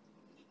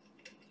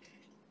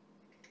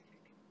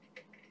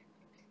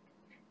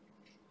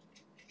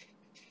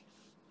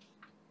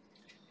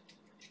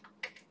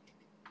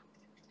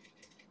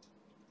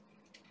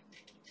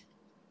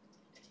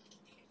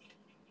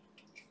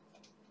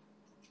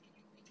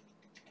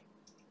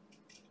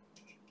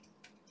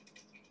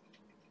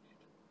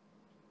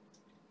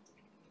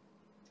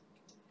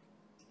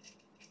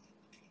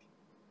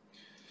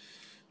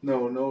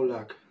 No, no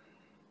luck.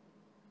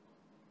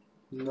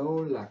 No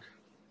luck.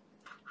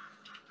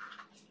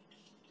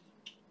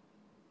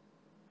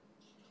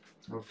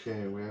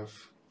 Okay, we have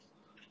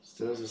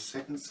still the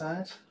second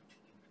side.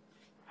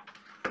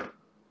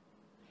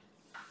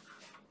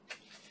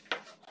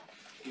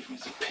 Give me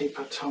the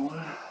paper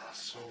towel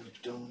so we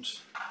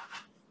don't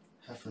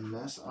have a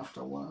mess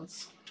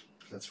afterwards.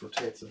 Let's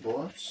rotate the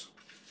board.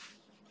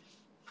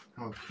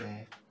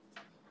 Okay.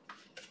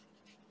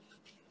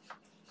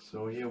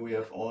 So here we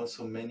have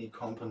also many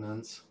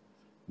components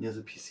near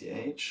the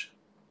PCH.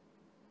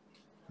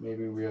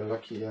 Maybe we are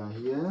luckier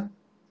here.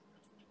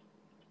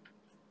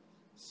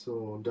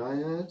 So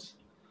diode,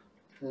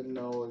 and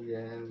now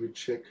again we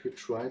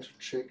try to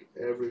check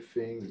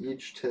everything,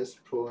 each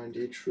test point,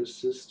 each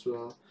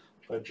resistor,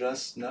 but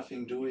just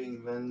nothing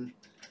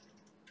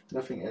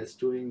else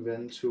doing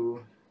than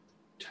to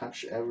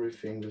touch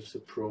everything with the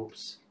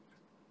probes.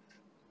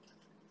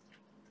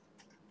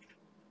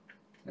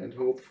 And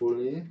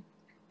hopefully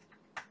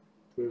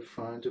we'll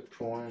find a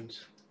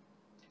point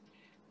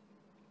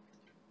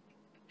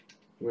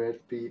where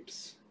it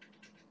beeps.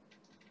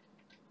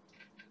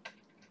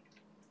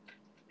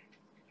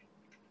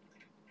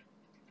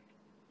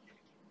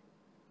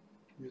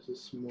 Here's a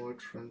small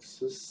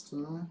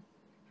transistor.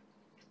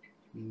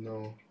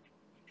 No.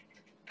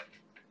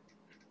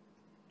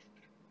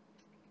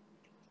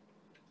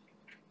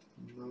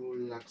 No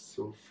luck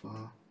so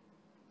far.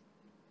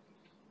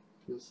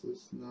 This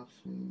is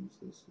nothing,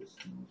 this is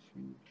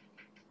nothing.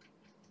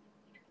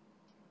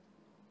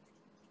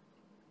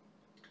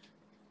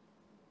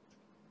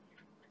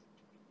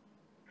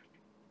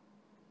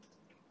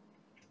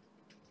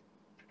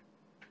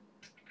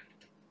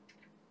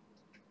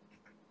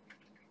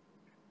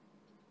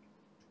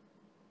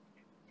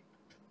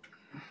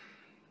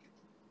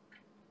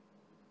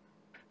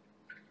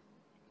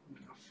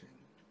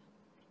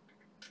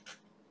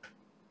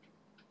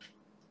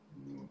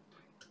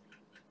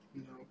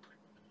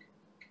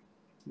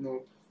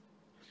 Nope.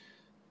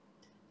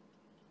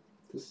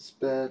 This is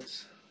bad.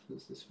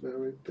 This is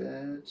very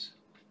bad.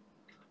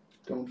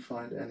 Don't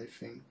find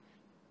anything.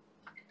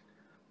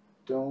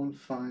 Don't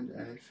find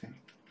anything.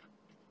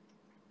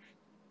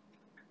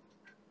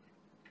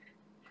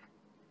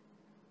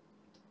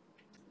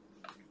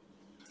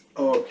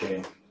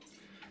 Okay.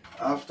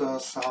 After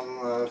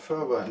some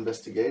further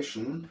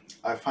investigation,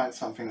 I find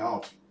something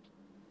out.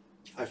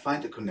 I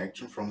find a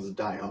connection from the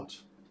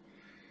diode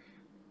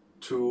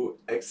to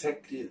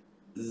exactly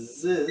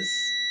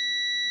this,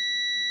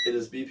 it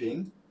is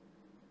beeping,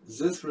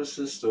 this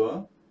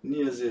resistor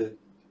near the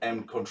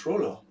amp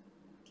controller.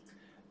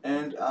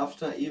 And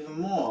after even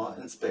more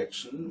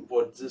inspection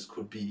what this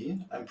could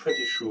be, I'm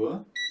pretty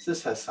sure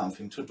this has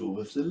something to do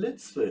with the lid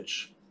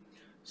switch.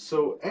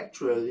 So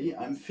actually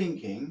I'm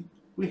thinking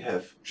we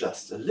have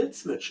just a lid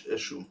switch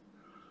issue.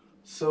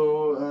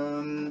 So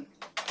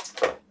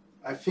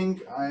I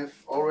think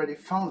I've already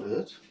found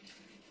it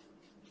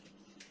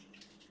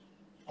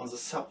on the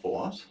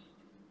subboard.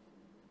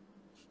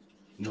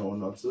 No,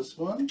 not this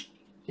one.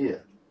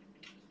 Here.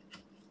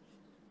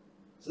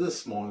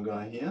 This small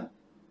guy here.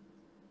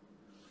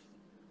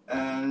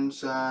 And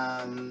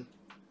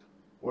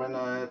when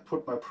I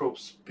put my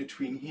probes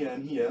between here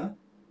and here,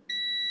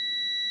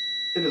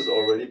 it is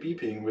already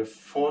beeping with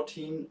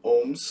 14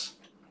 ohms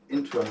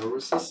internal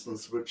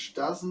resistance, which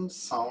doesn't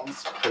sound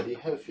pretty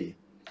healthy.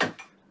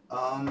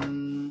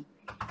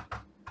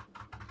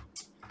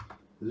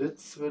 Lid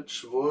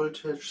switch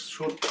voltage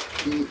should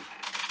be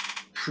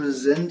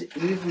present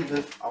even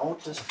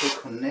without this be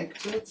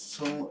connected,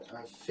 so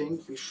I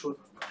think we should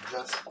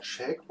just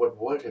check what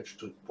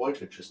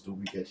voltages do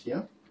we get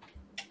here,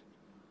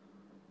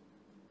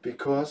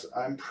 because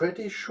I'm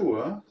pretty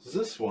sure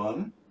this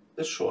one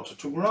is shorted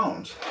to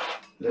ground.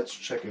 Let's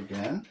check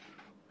again.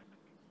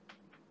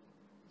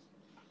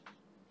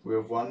 We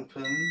have one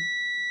pin,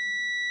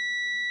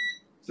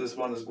 this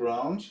one is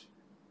ground,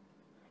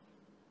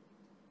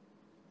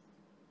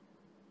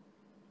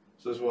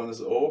 this one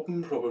is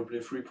open, probably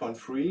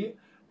 3.3,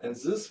 and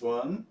this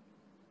one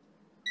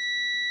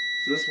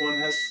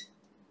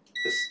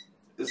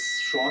is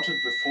shorted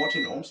with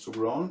 14 ohms to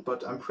ground,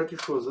 but I'm pretty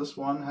sure this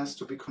one has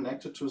to be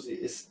connected to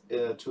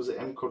the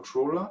amp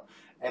controller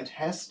and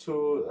has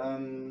to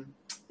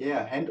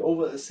hand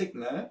over a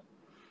signal,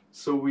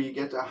 so we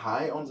get a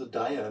high on the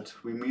diode.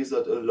 We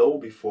measured a low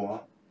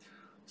before,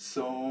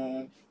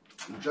 so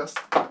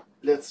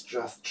let's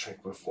just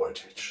check with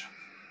voltage.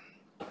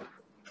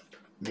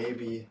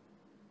 Maybe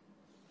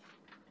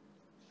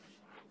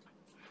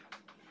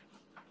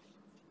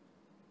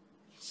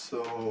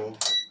so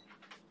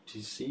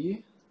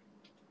DC.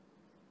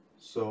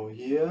 So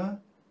here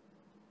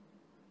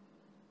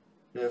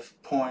we have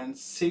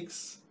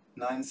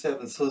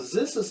 0.697. So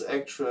this is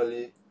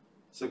actually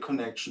the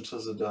connection to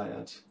the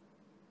diode.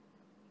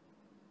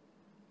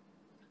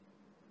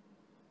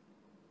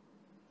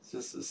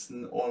 This is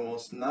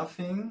almost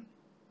nothing.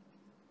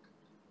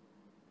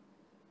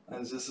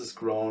 And this is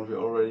ground, we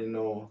already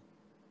know.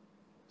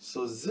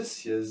 So this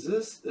here,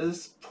 this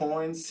is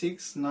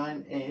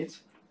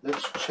 0.698.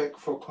 Let's check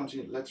for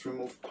continuity. Let's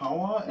remove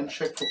power and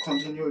check for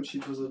continuity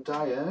to the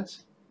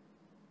diode.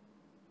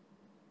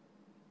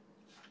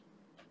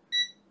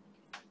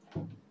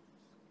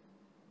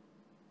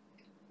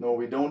 No,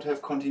 we don't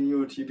have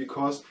continuity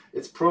because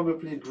it's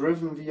probably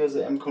driven via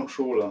the amp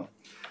controller.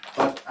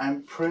 But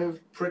I'm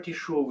pretty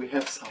sure we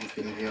have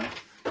something here.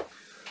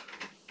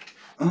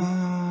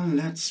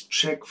 Let's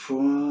check for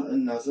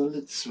another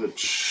lid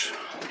switch.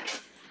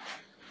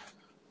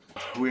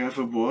 We have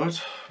a board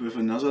with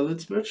another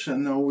lid switch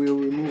and now we'll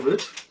remove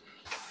it.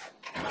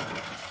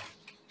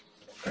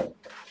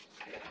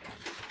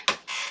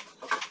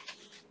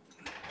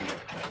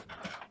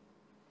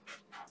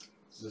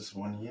 This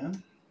one here.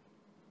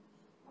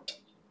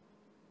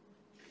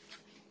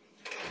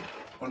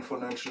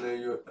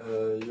 Unfortunately,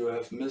 you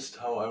have missed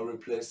how I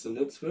replaced the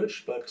lid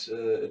switch, but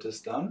it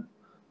is done.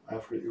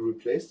 I've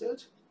replaced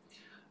it.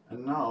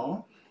 And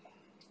now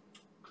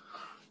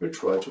we'll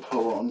try to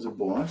power on the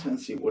board and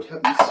see what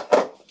happens.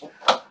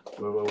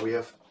 Whether we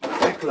have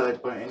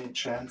backlight by any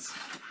chance.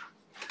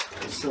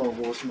 So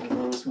where's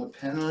my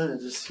panel?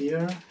 It is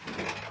here.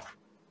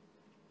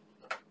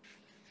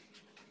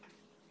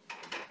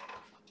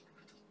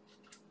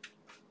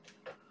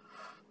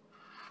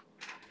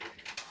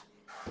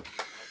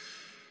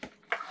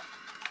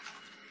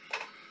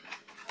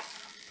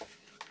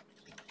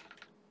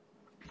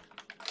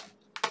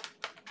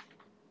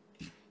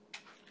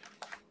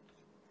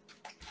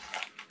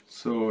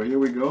 So here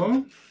we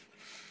go.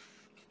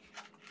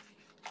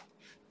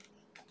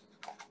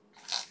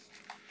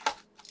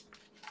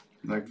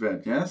 Like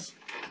that, yes?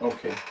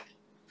 Okay.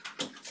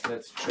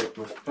 Let's check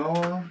with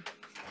power.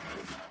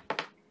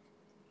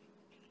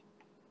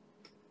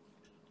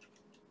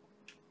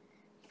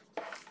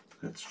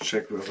 Let's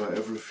check whether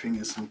everything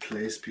is in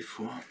place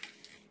before.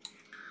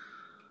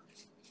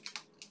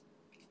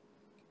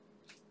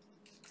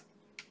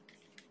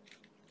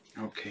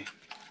 Okay.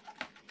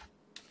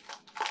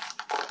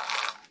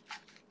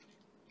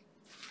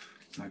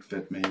 Like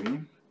that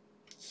maybe.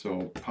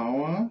 So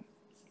power.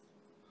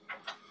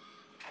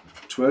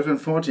 12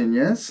 and 14,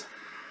 yes?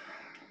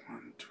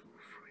 1, 2, 3,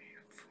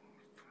 4,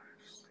 5,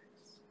 6,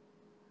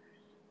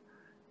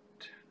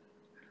 10,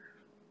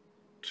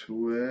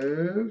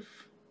 12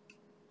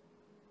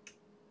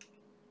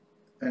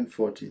 and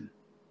 14.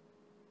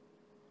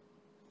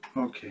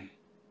 Okay.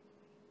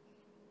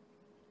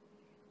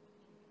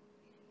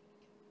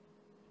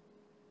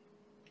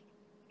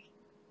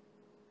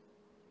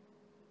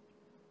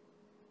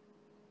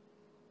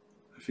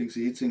 I think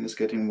the heatsink is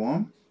getting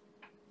warm.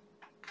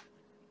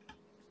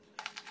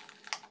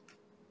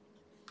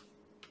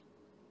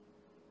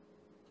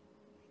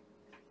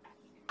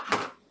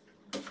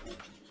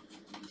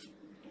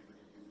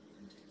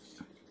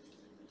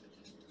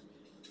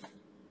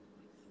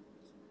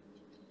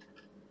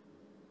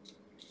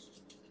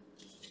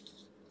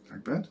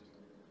 Like that.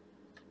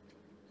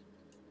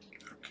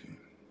 Okay.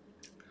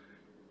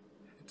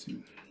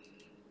 Heatsink.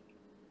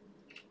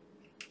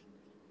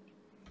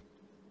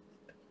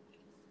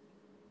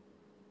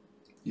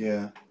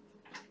 Yeah.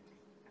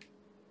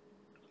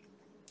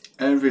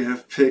 And we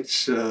have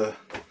picture.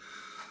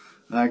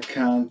 I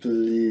can't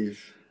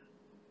believe.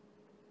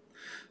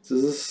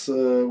 This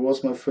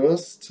was my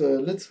first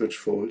lid switch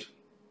fault.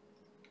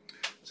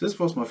 This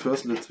was my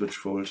first lid switch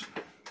fault.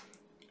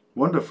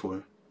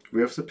 Wonderful.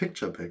 We have the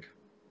picture back.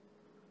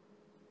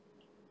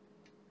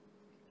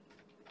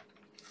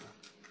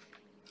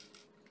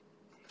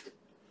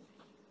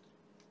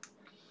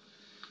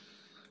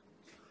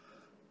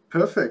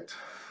 Perfect.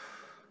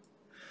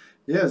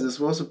 Yeah, this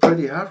was a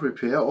pretty hard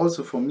repair,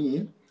 also for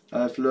me.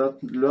 I've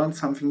learned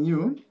something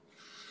new.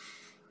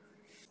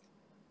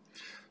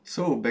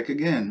 So, back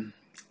again.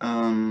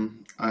 I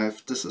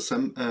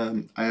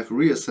have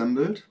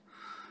reassembled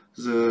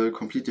the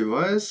complete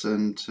device,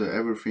 and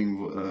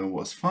everything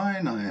was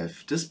fine. I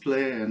have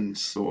display and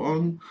so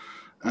on.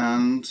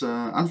 And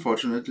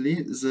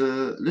unfortunately,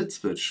 the lid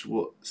switch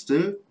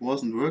still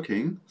wasn't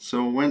working.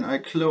 So when I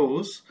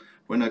close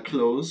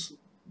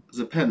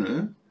the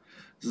panel,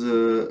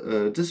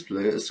 the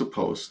display is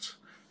supposed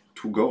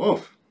to go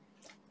off,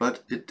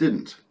 but it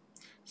didn't.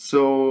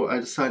 So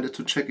I decided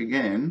to check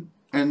again,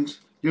 and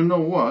you know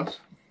what?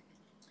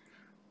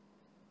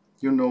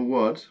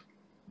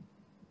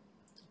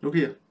 Look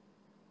here.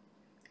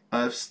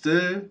 I have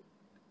still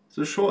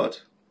the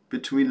short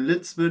between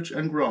lid switch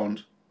and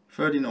ground,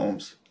 13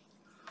 ohms.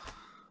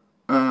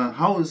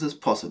 How is this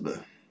possible?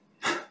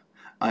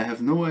 I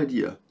have no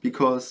idea,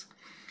 because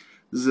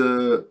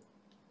the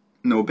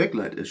no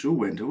backlight issue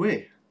went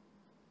away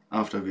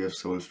after we have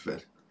solved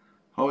that.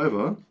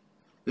 However,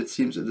 it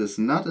seems it is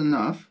not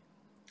enough.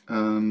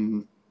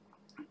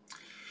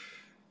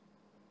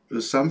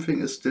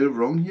 Something is still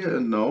wrong here,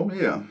 and now,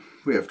 yeah,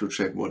 we have to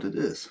check what it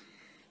is.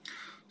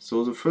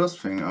 So the first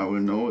thing I will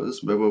know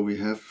is whether we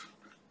have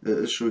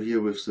an issue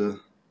here with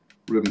the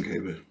ribbon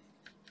cable.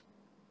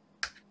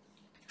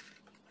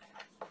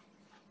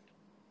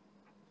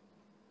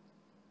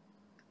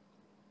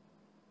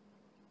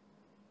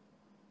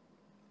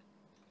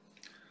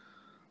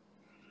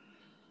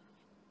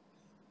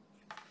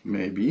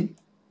 Maybe.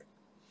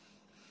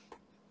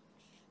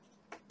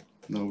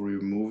 Now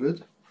remove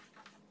it.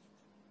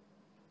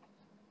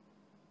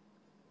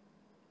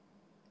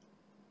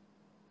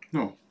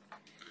 No.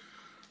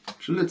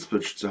 The lid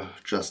switch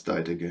just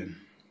died again.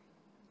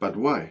 But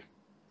why?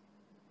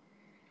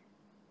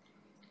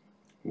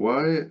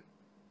 Why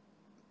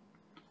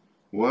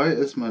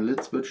is my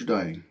lid switch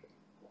dying?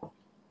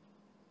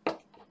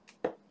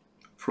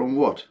 From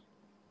what?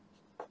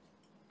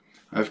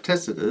 I've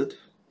tested it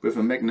with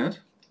a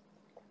magnet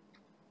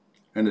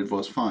and it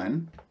was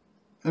fine,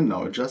 and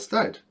now it just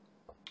died.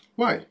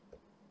 Why?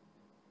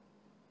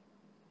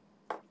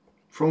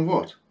 From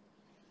what?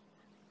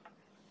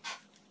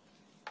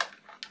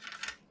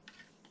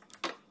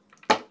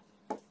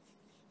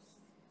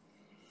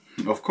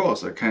 Of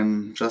course, I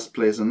can just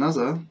place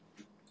another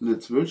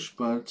lid switch,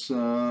 but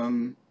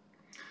I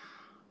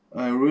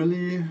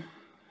really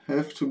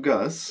have to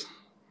guess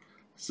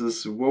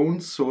this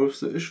won't solve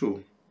the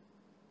issue.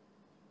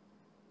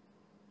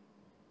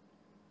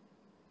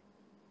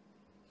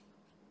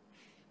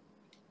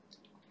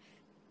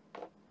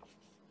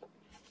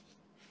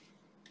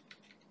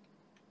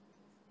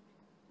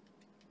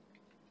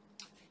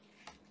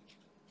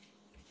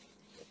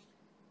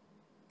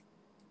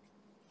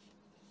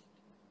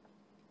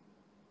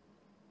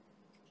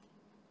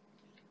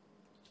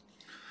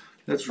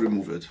 Let's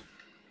remove it.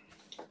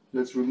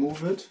 Let's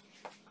remove it.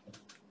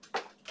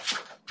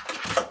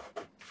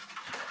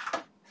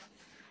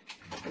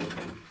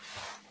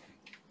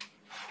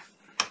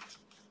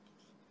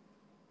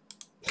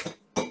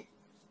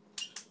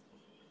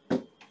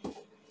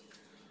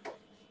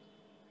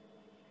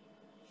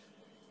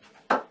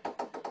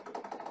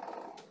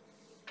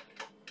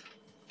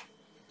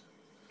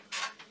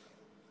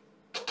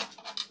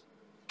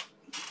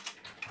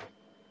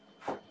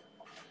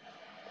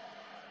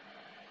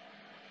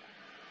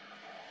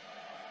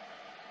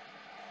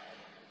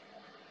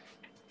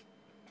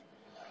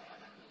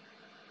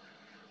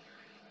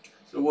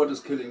 So what is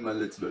killing my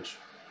lit switch?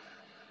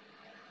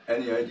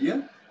 Any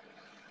idea?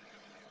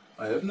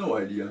 I have no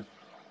idea.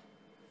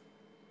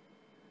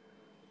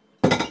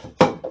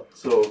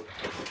 So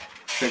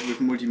check with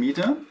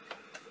multimeter.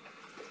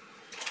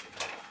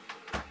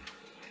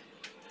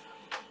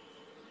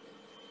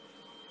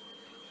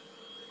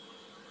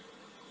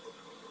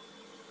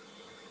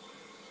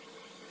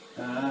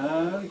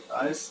 And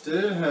I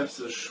still have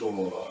the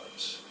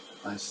short.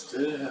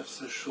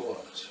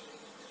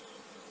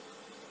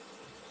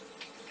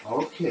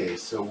 Okay,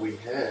 so we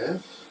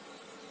have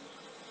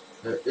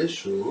an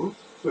issue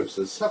with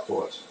the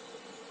support.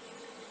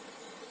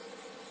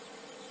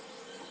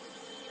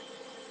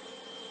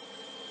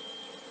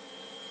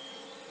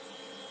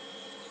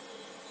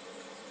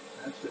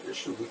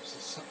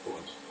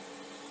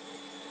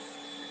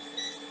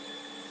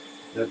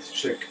 Let's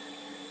check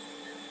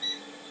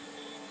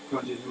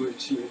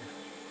continuity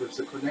with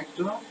the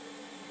connector.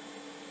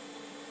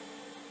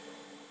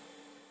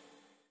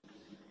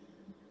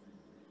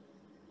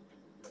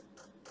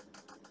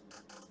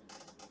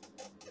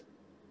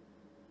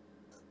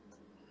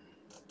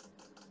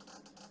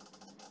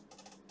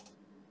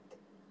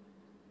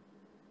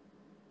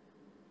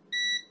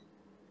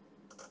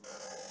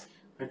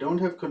 I don't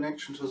have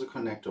connection to the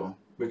connector,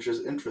 which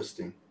is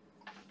interesting.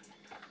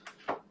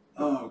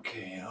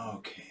 Okay.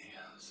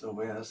 So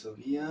where is the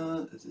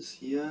via? It is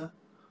here.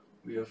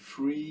 We are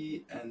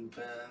free, and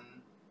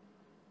then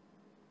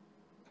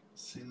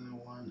single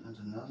one and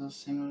another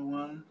single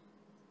one.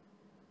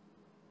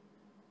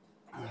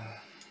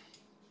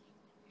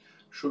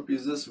 Should be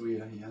this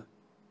via here.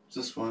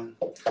 This one.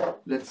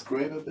 Let's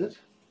grab a bit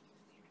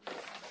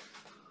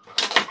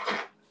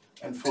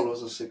and follow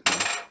the signal.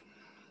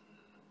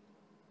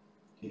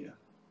 Here.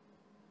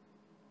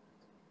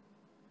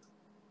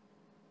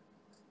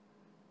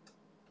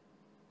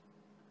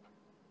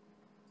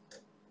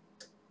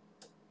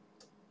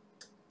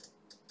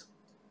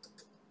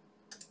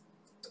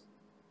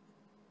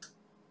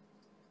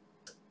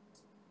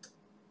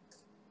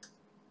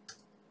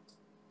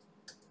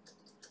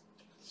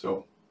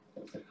 So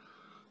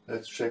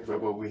let's check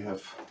whether we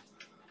have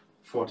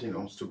 14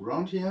 ohms to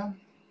ground here.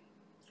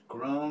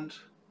 Ground.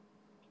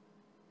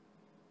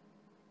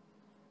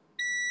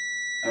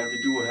 And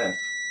we do have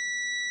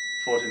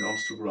 14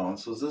 ohms to ground.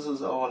 So this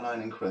is our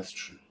line in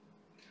question.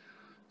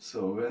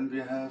 So when we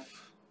have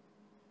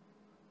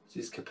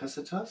these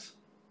capacitors,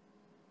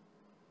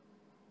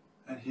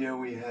 and here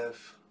we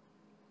have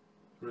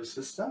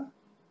resistor,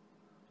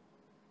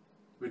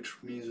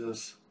 which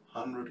means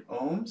 100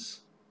 ohms,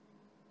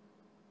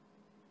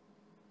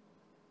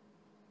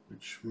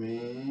 which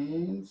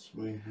means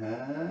we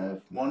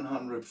have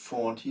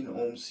 114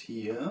 ohms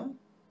here.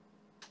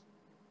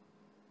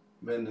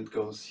 When it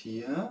goes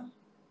here,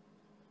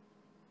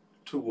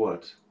 to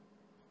what?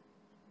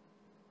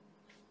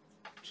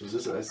 To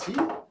this IC?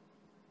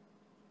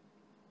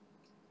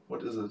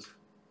 What is it?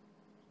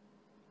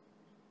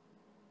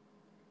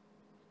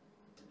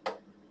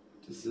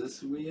 This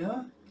is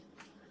via.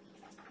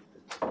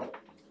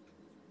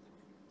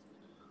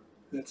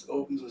 Let's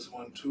open this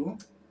one too.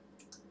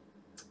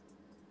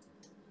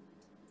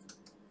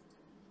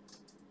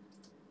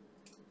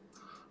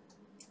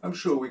 I'm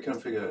sure we can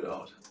figure it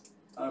out.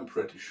 I'm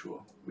pretty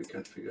sure we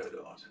can figure it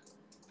out.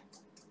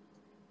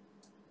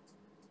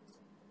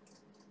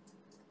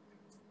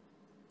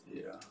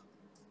 Yeah.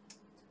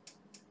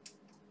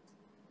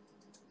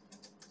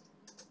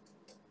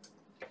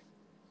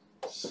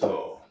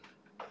 So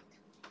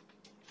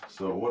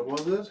what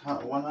was it?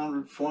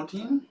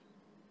 114?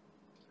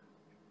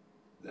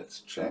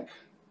 Let's check.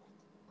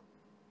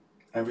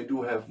 And we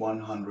do have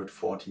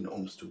 114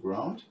 ohms to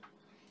ground.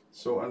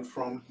 So, and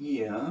from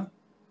here,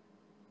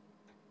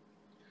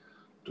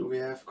 do we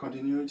have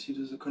continuity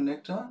to the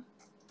connector?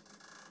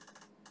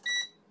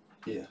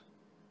 Here.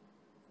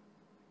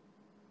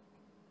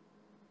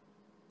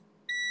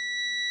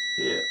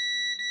 Here.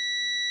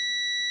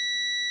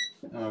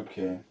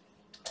 Okay.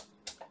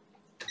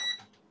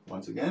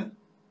 Once again.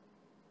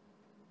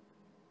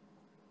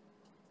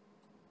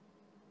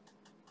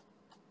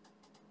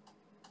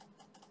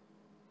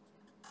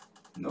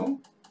 No?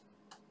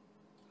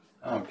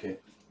 Okay.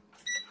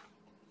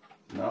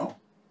 Now?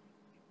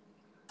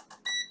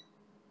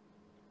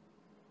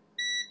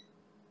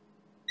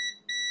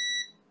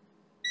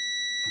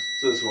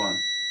 This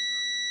one.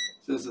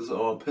 This is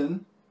our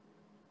pin.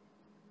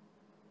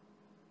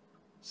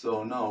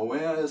 So now,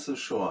 where is the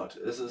short?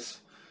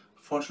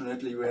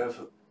 Fortunately, we have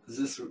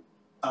this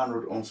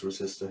 100 ohms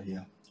resistor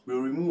here.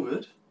 We'll remove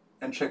it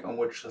and check on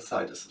which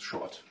side is the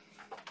short.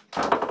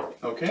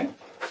 Okay?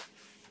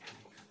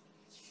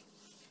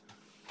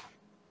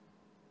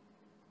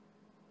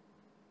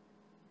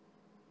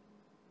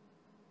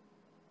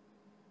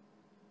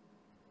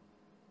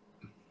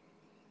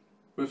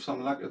 With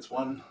some luck, it's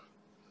one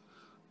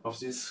of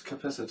these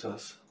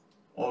capacitors.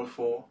 All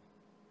four.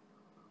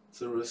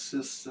 The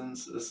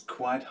resistance is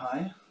quite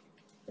high.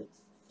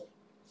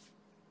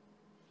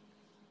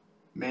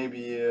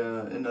 Maybe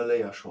in a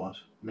layer short.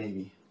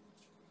 Maybe.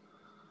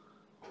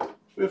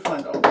 We'll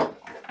find out.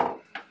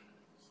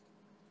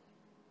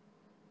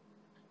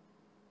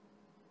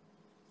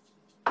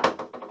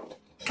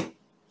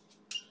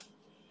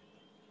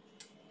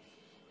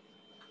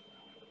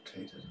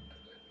 rotate it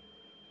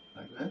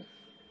like that.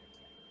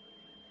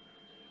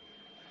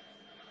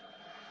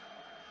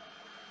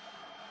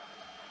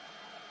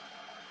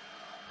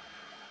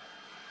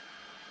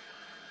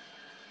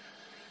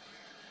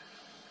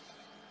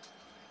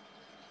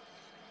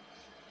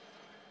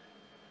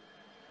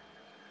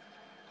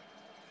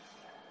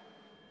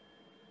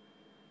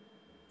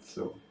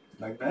 So,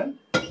 like that.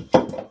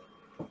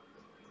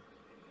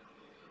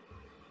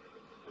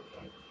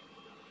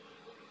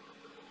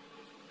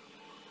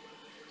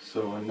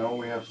 So now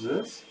we have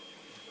this.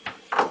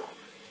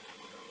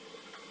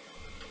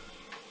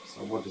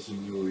 So what is the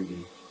new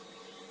reading?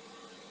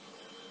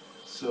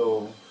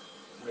 So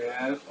we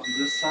have on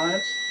this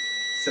side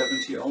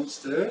 70 ohms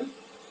still,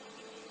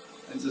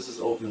 and this is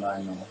open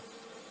line now.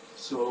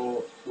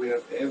 So we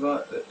have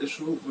either an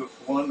issue with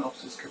one of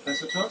these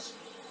capacitors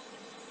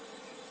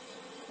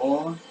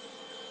or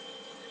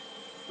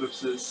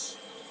with this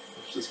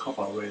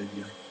copper rail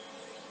here.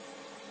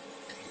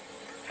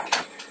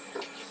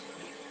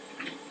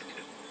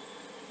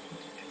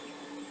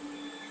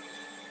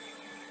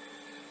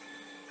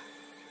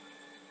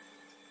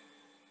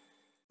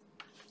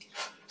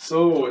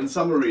 So in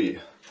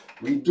summary,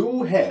 we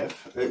do have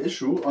an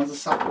issue on the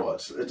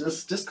subboard. It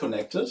is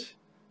disconnected.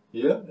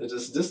 Here it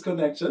is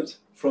disconnected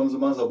from the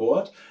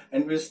motherboard,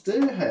 and we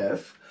still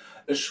have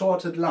a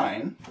shorted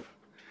line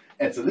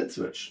at the lid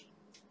switch,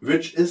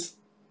 which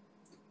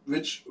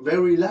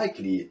very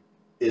likely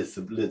is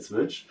the lid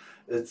switch.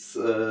 It's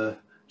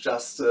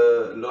just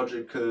a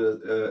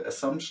logical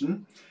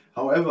assumption.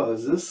 However,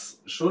 this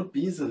should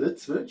be the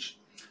lid switch,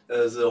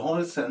 the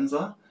Hall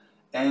sensor,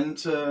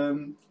 and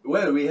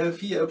well, we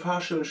have here a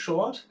partial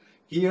short.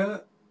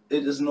 Here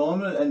it is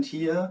normal, and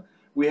here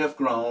we have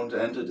ground,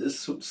 and it is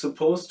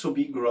supposed to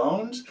be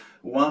ground.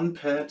 One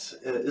pad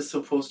is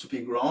supposed to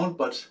be ground,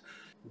 but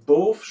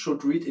both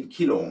should read in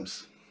kilo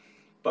ohms.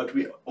 But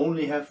we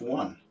only have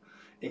one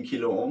in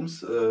kilo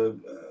ohms,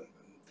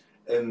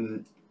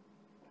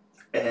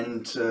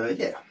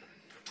 yeah.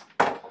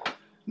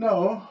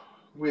 Now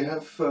we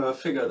have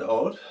figured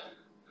out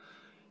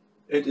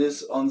it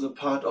is on the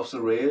part of the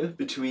rail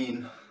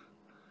between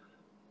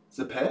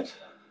the pad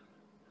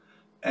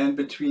and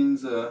between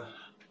the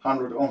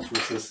 100 ohms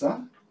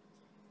resistor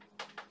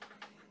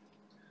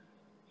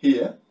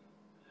here,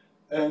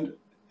 and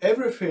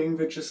everything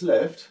which is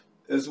left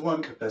is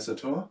one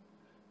capacitor,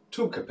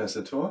 two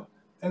capacitor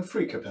and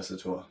three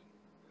capacitor,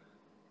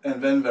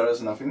 and then there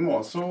is nothing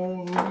more.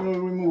 So we will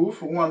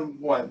remove one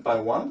by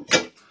one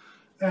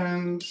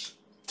and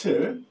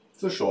till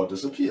the short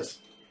disappears.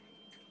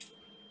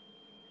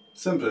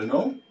 Simple,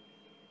 no?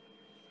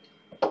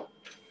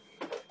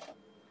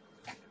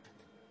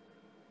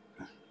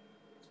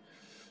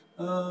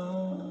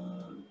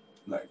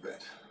 Like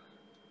that.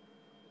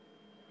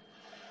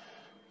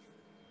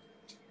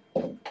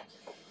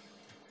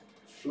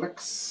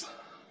 Flux.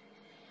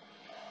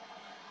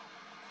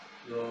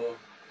 So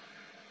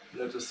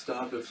let us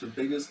start with the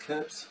biggest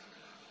caps.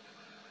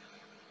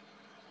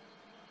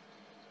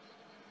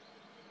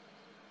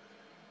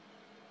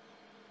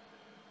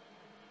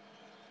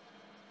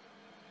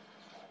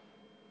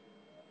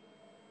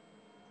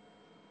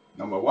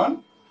 Number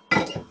one,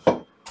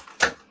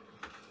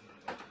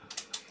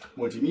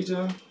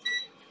 multimeter.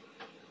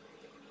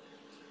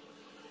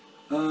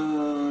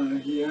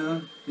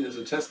 Here's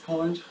a test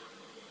point,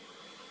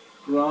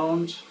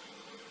 ground,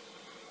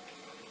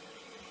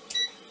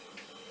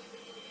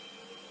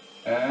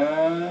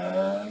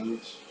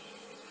 and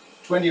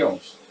 20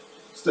 ohms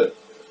still.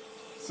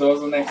 So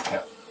the next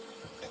cap.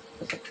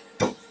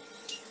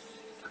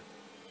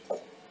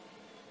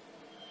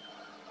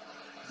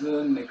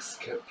 The next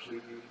cap,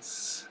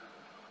 please.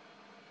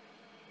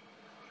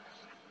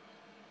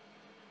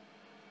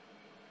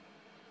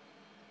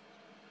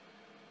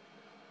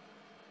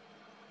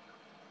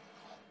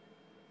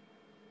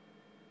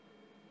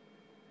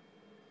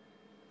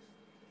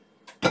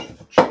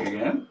 Check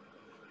again.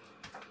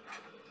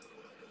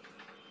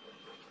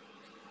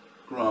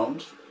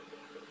 Ground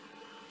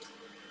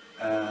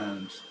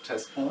and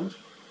test point.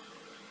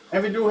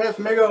 And we do have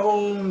mega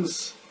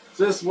ohms.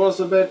 This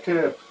was a bad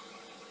cap.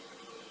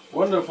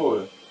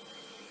 Wonderful.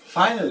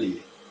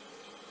 Finally,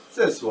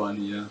 this one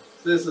here.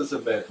 This is a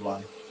bad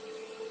one.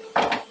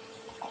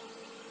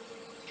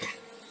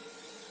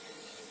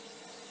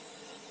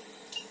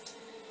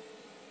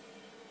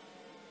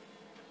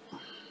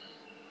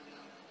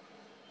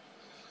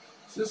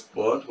 This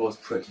board was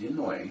pretty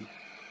annoying.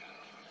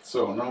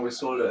 So now we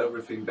solder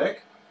everything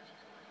back.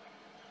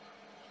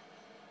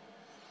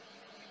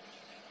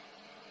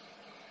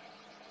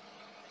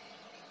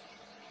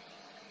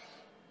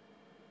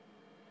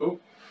 Oh.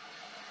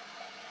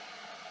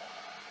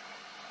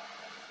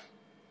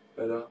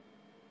 Better.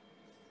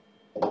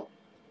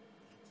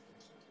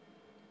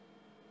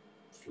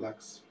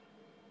 Flux.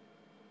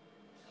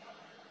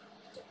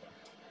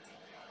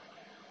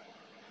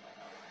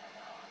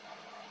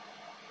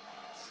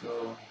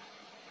 So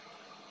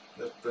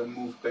let them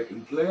move back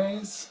in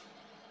place.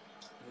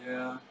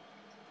 Yeah,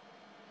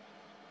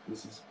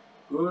 this is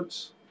good.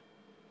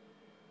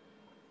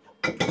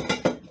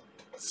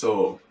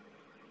 So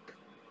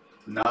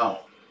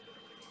now,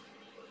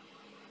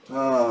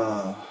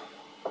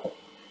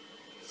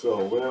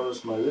 so where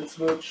is my lid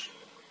switch?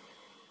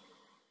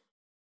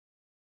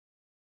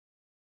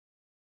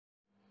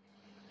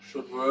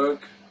 Should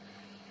work.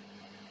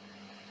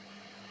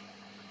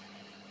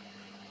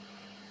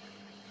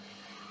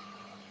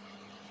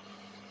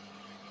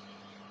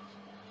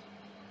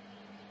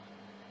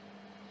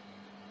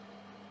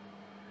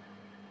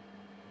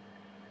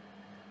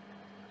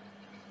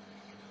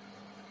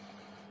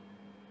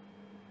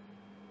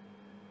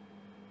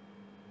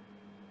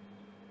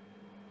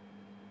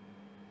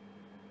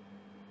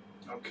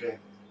 Okay.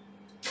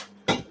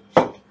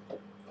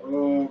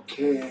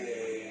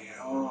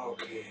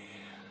 Okay.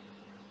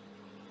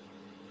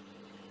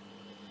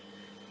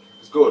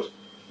 It's good.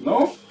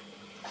 No?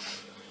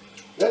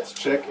 Let's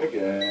check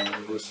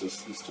again.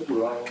 Resistance to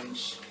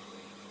ground.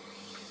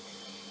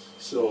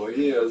 So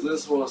here,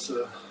 this was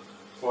a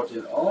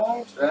 14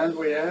 ohms, and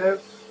we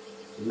have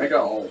mega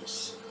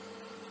ohms.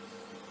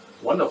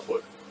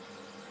 Wonderful.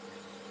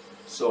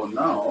 So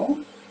now,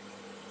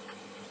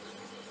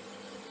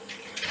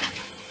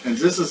 and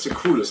this is the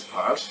coolest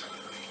part,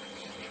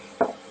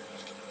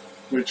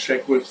 we'll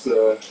check with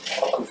the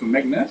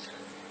magnet.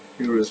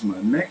 Here is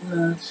my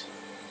magnet,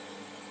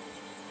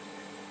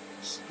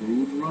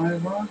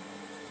 screwdriver,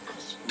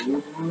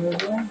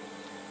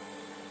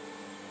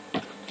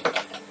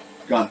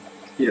 gun,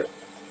 here.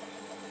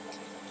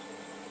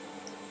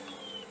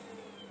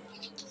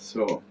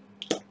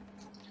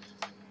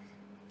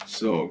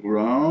 So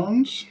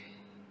ground,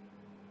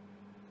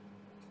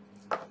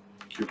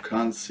 you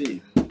can't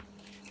see,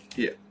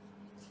 here,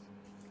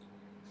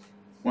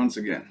 once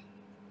again.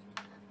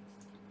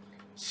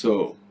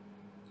 So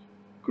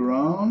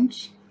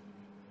ground,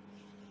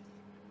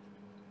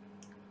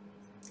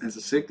 as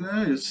a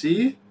signal, you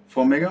see,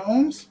 4 mega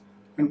ohms,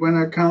 and when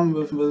I come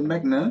with the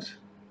magnet,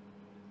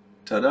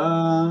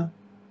 ta-da,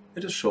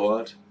 it is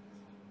short.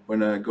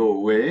 When I go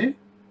away,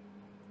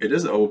 it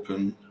is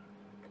open.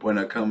 When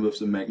I come with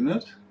the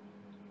magnet,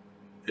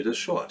 it is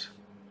short.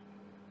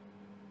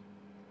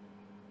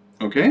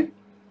 Okay?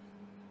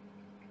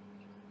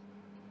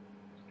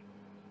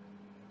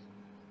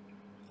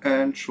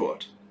 And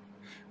short.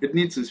 It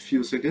needs a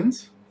few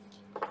seconds.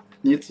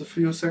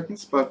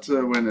 But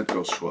when it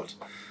goes short.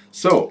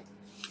 So,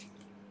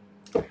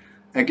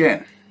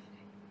 again,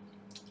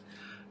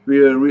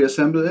 we'll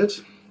reassemble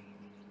it,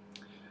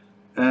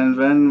 and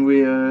then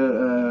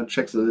we'll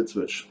check the lid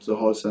switch, the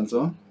Hall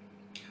sensor,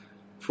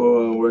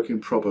 for working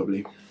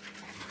properly.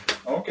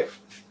 Okay.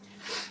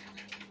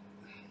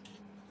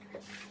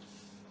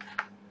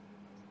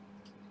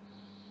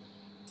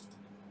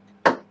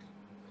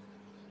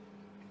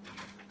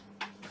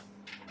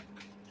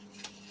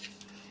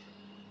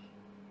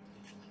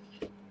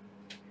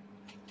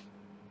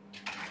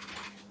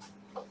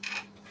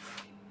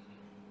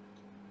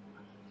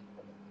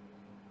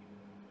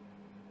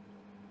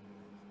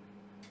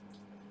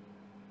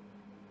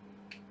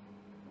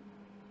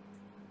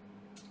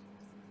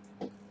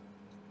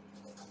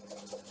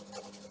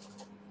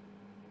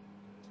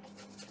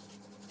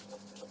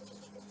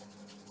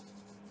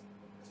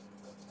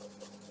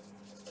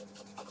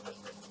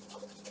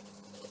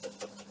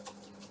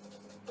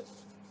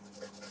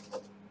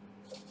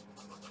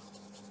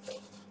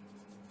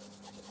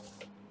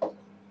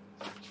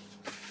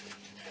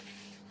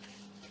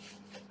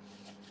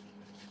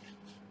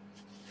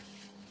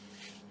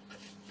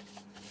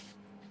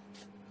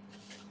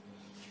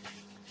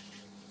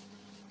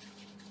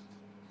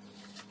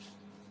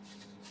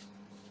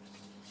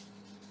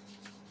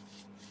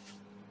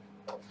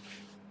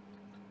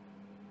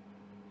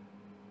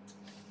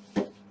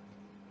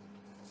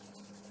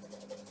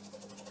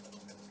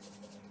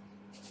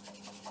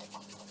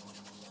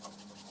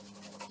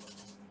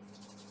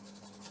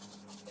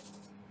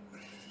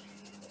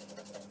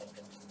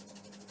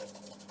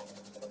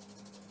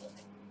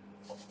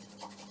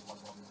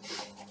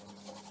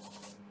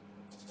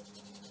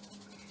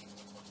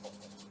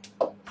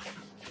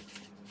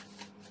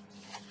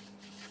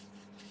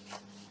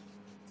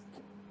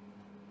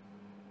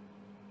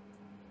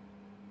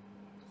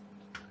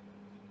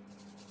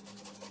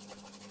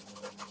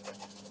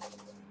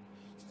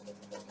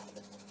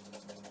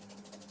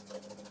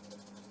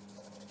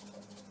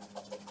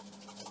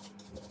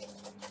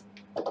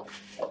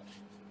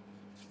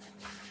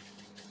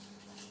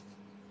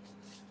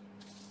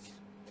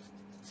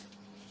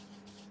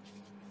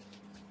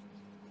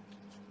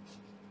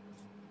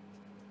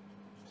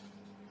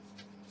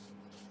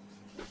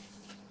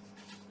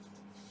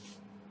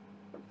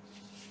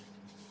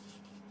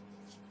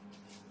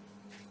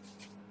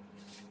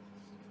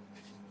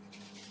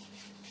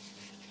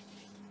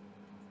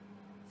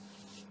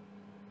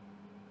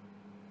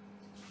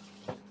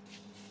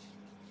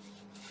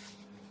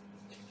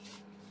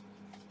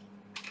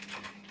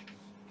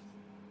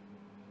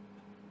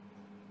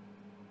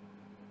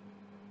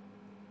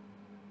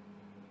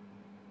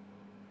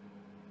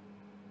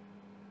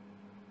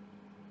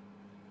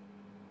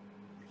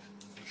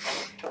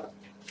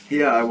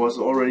 Here I was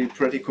already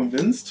pretty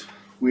convinced.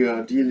 We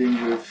are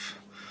dealing with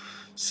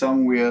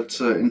some weird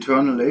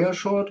internal layer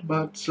short,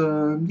 but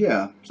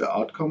yeah, the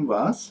outcome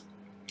was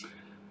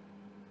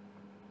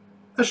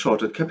a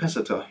shorted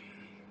capacitor.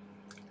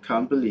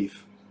 Can't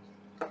believe.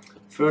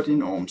 13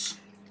 ohms.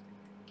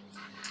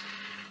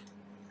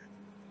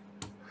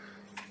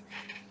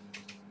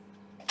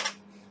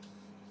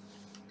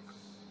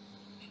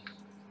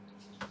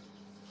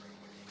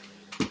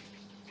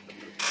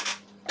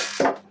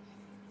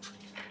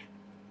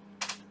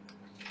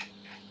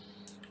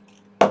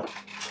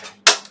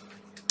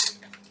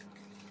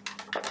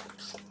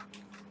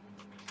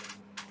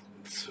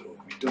 So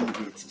we don't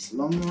need this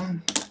long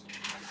one.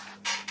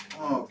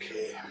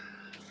 Okay.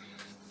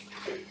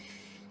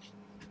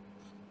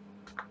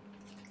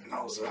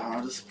 Now the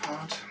hardest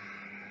part.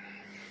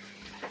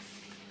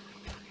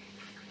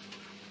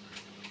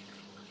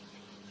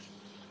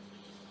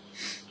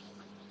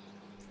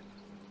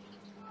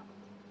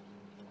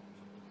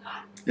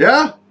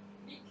 Ja?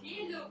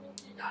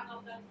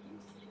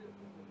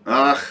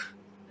 Ach,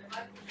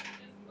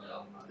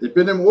 ich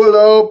bin im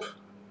Urlaub.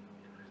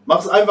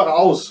 Mach's einfach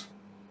aus.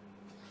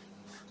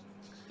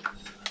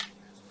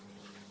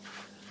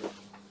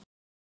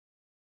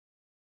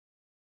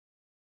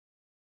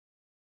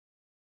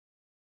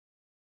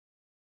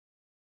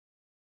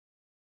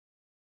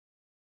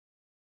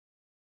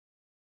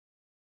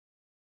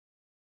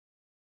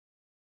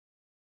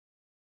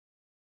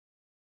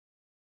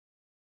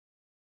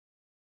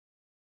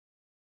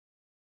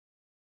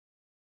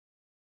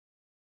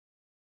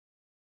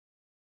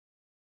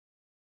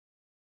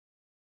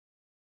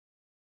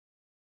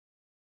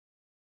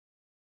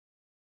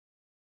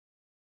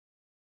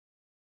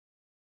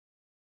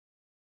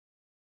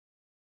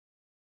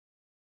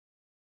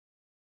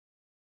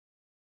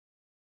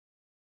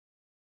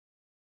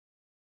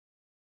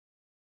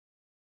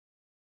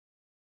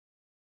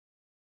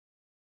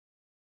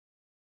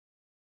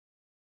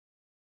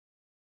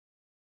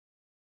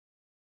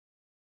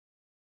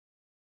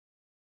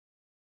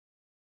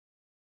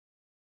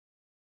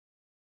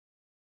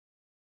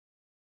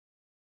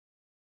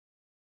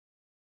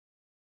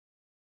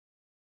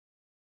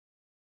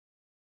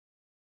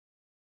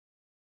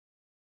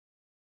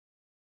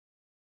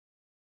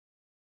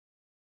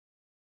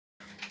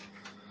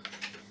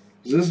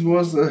 This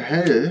was a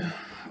hell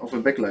of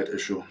a backlight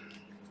issue.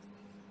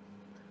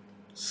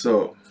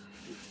 So,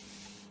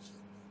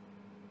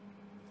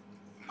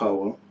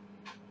 power.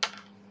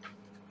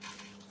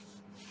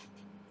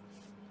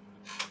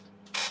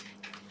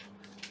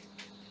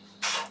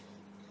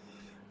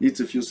 Needs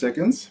a few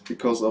seconds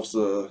because of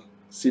the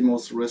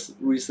CMOS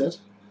reset.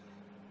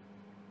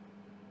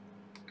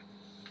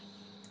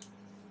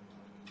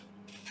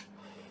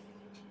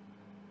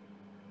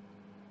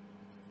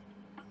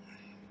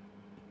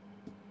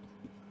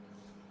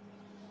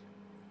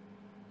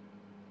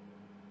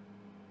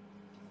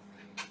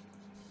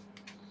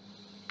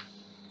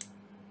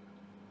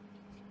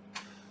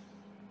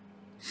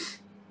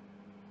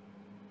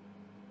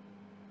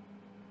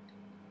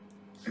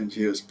 And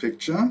here's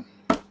picture,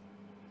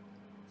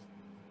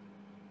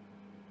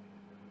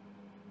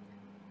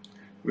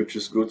 which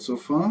is good so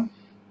far,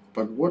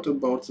 but what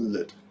about the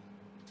lid?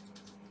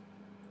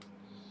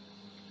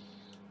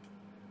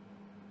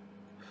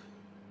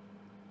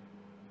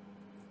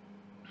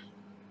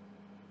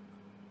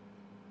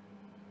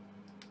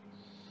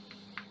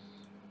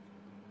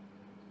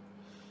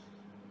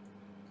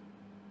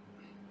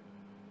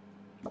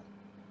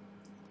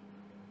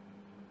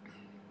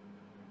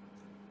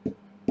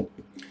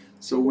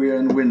 So we are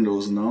in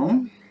Windows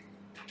now.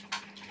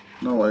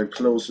 Now I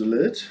close the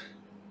lid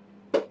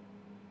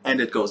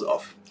and it goes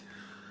off.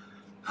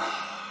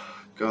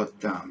 God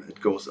damn, it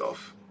goes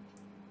off.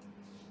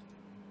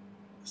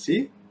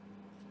 See?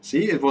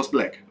 See, it was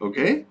black,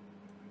 okay?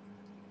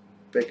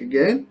 Back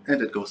again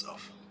and it goes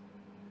off.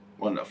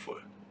 Wonderful.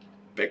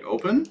 Back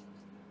open.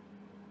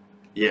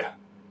 Yeah.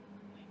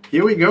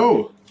 Here we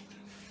go.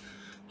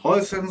 Hall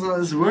sensor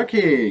is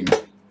working.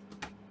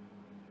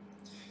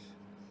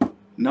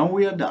 Now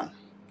we are done.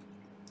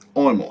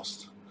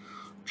 Almost.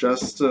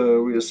 Just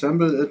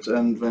reassemble it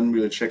and then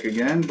we'll check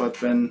again, but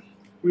then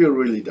we are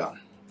really done.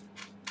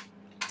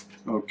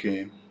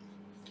 Okay.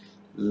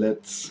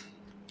 Let's...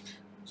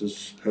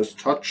 This has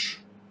touch.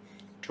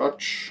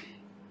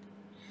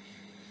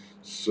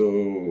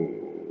 So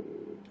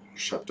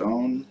shut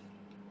down.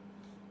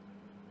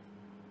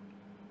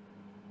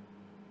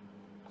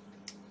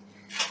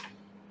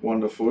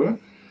 Wonderful.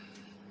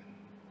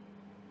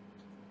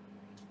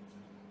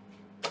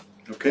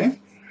 Okay.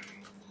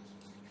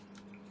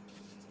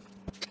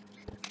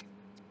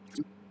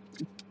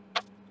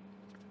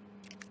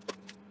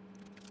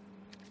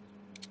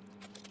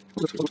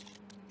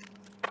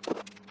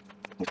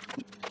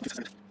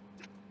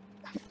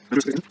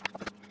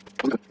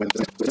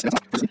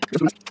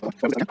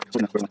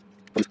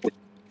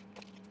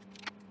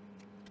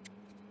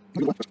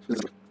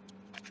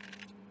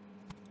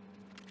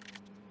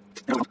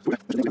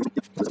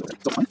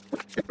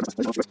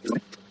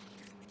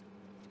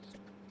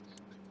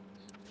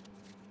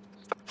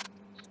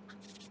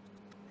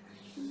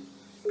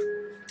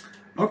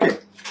 Okay.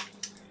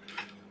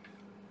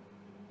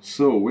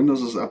 So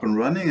Windows is up and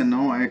running, and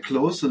now I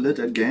close the lid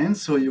again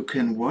so you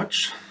can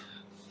watch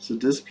the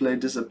display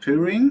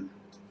disappearing.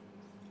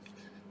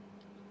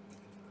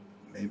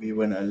 Maybe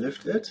when I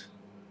lift it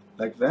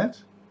like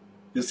that.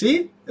 You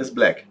see? It's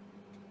black.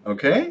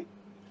 Okay?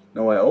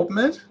 Now I open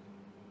it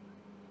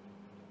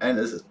and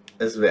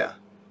it's there.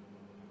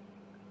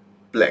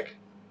 Black.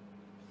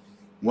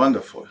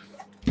 Wonderful.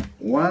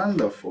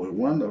 Wonderful,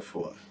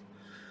 wonderful.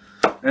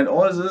 And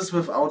all this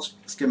without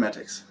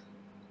schematics,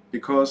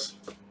 because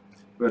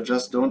there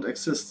just don't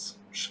exist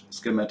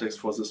schematics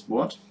for this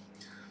board.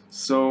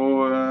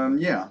 So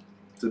yeah,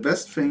 the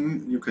best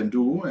thing you can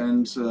do,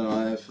 and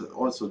I've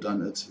also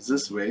done it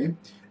this way,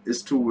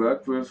 is to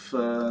work with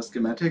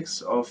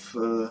schematics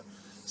of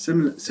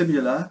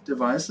similar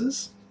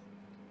devices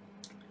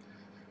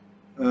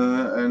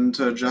and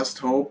just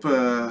hope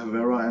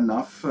there are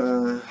enough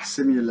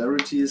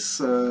similarities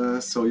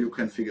so you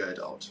can figure it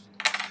out,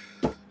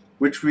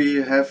 which we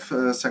have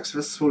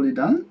successfully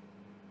done.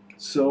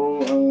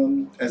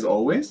 So as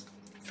always,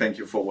 thank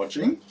you for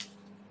watching.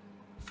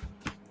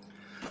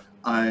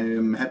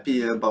 I'm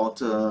happy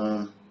about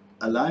a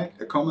like,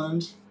 a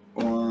comment,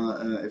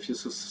 or if you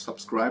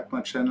subscribe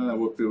my channel, I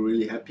would be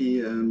really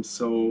happy.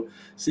 So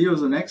see you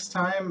the next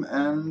time,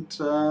 and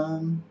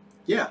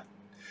yeah.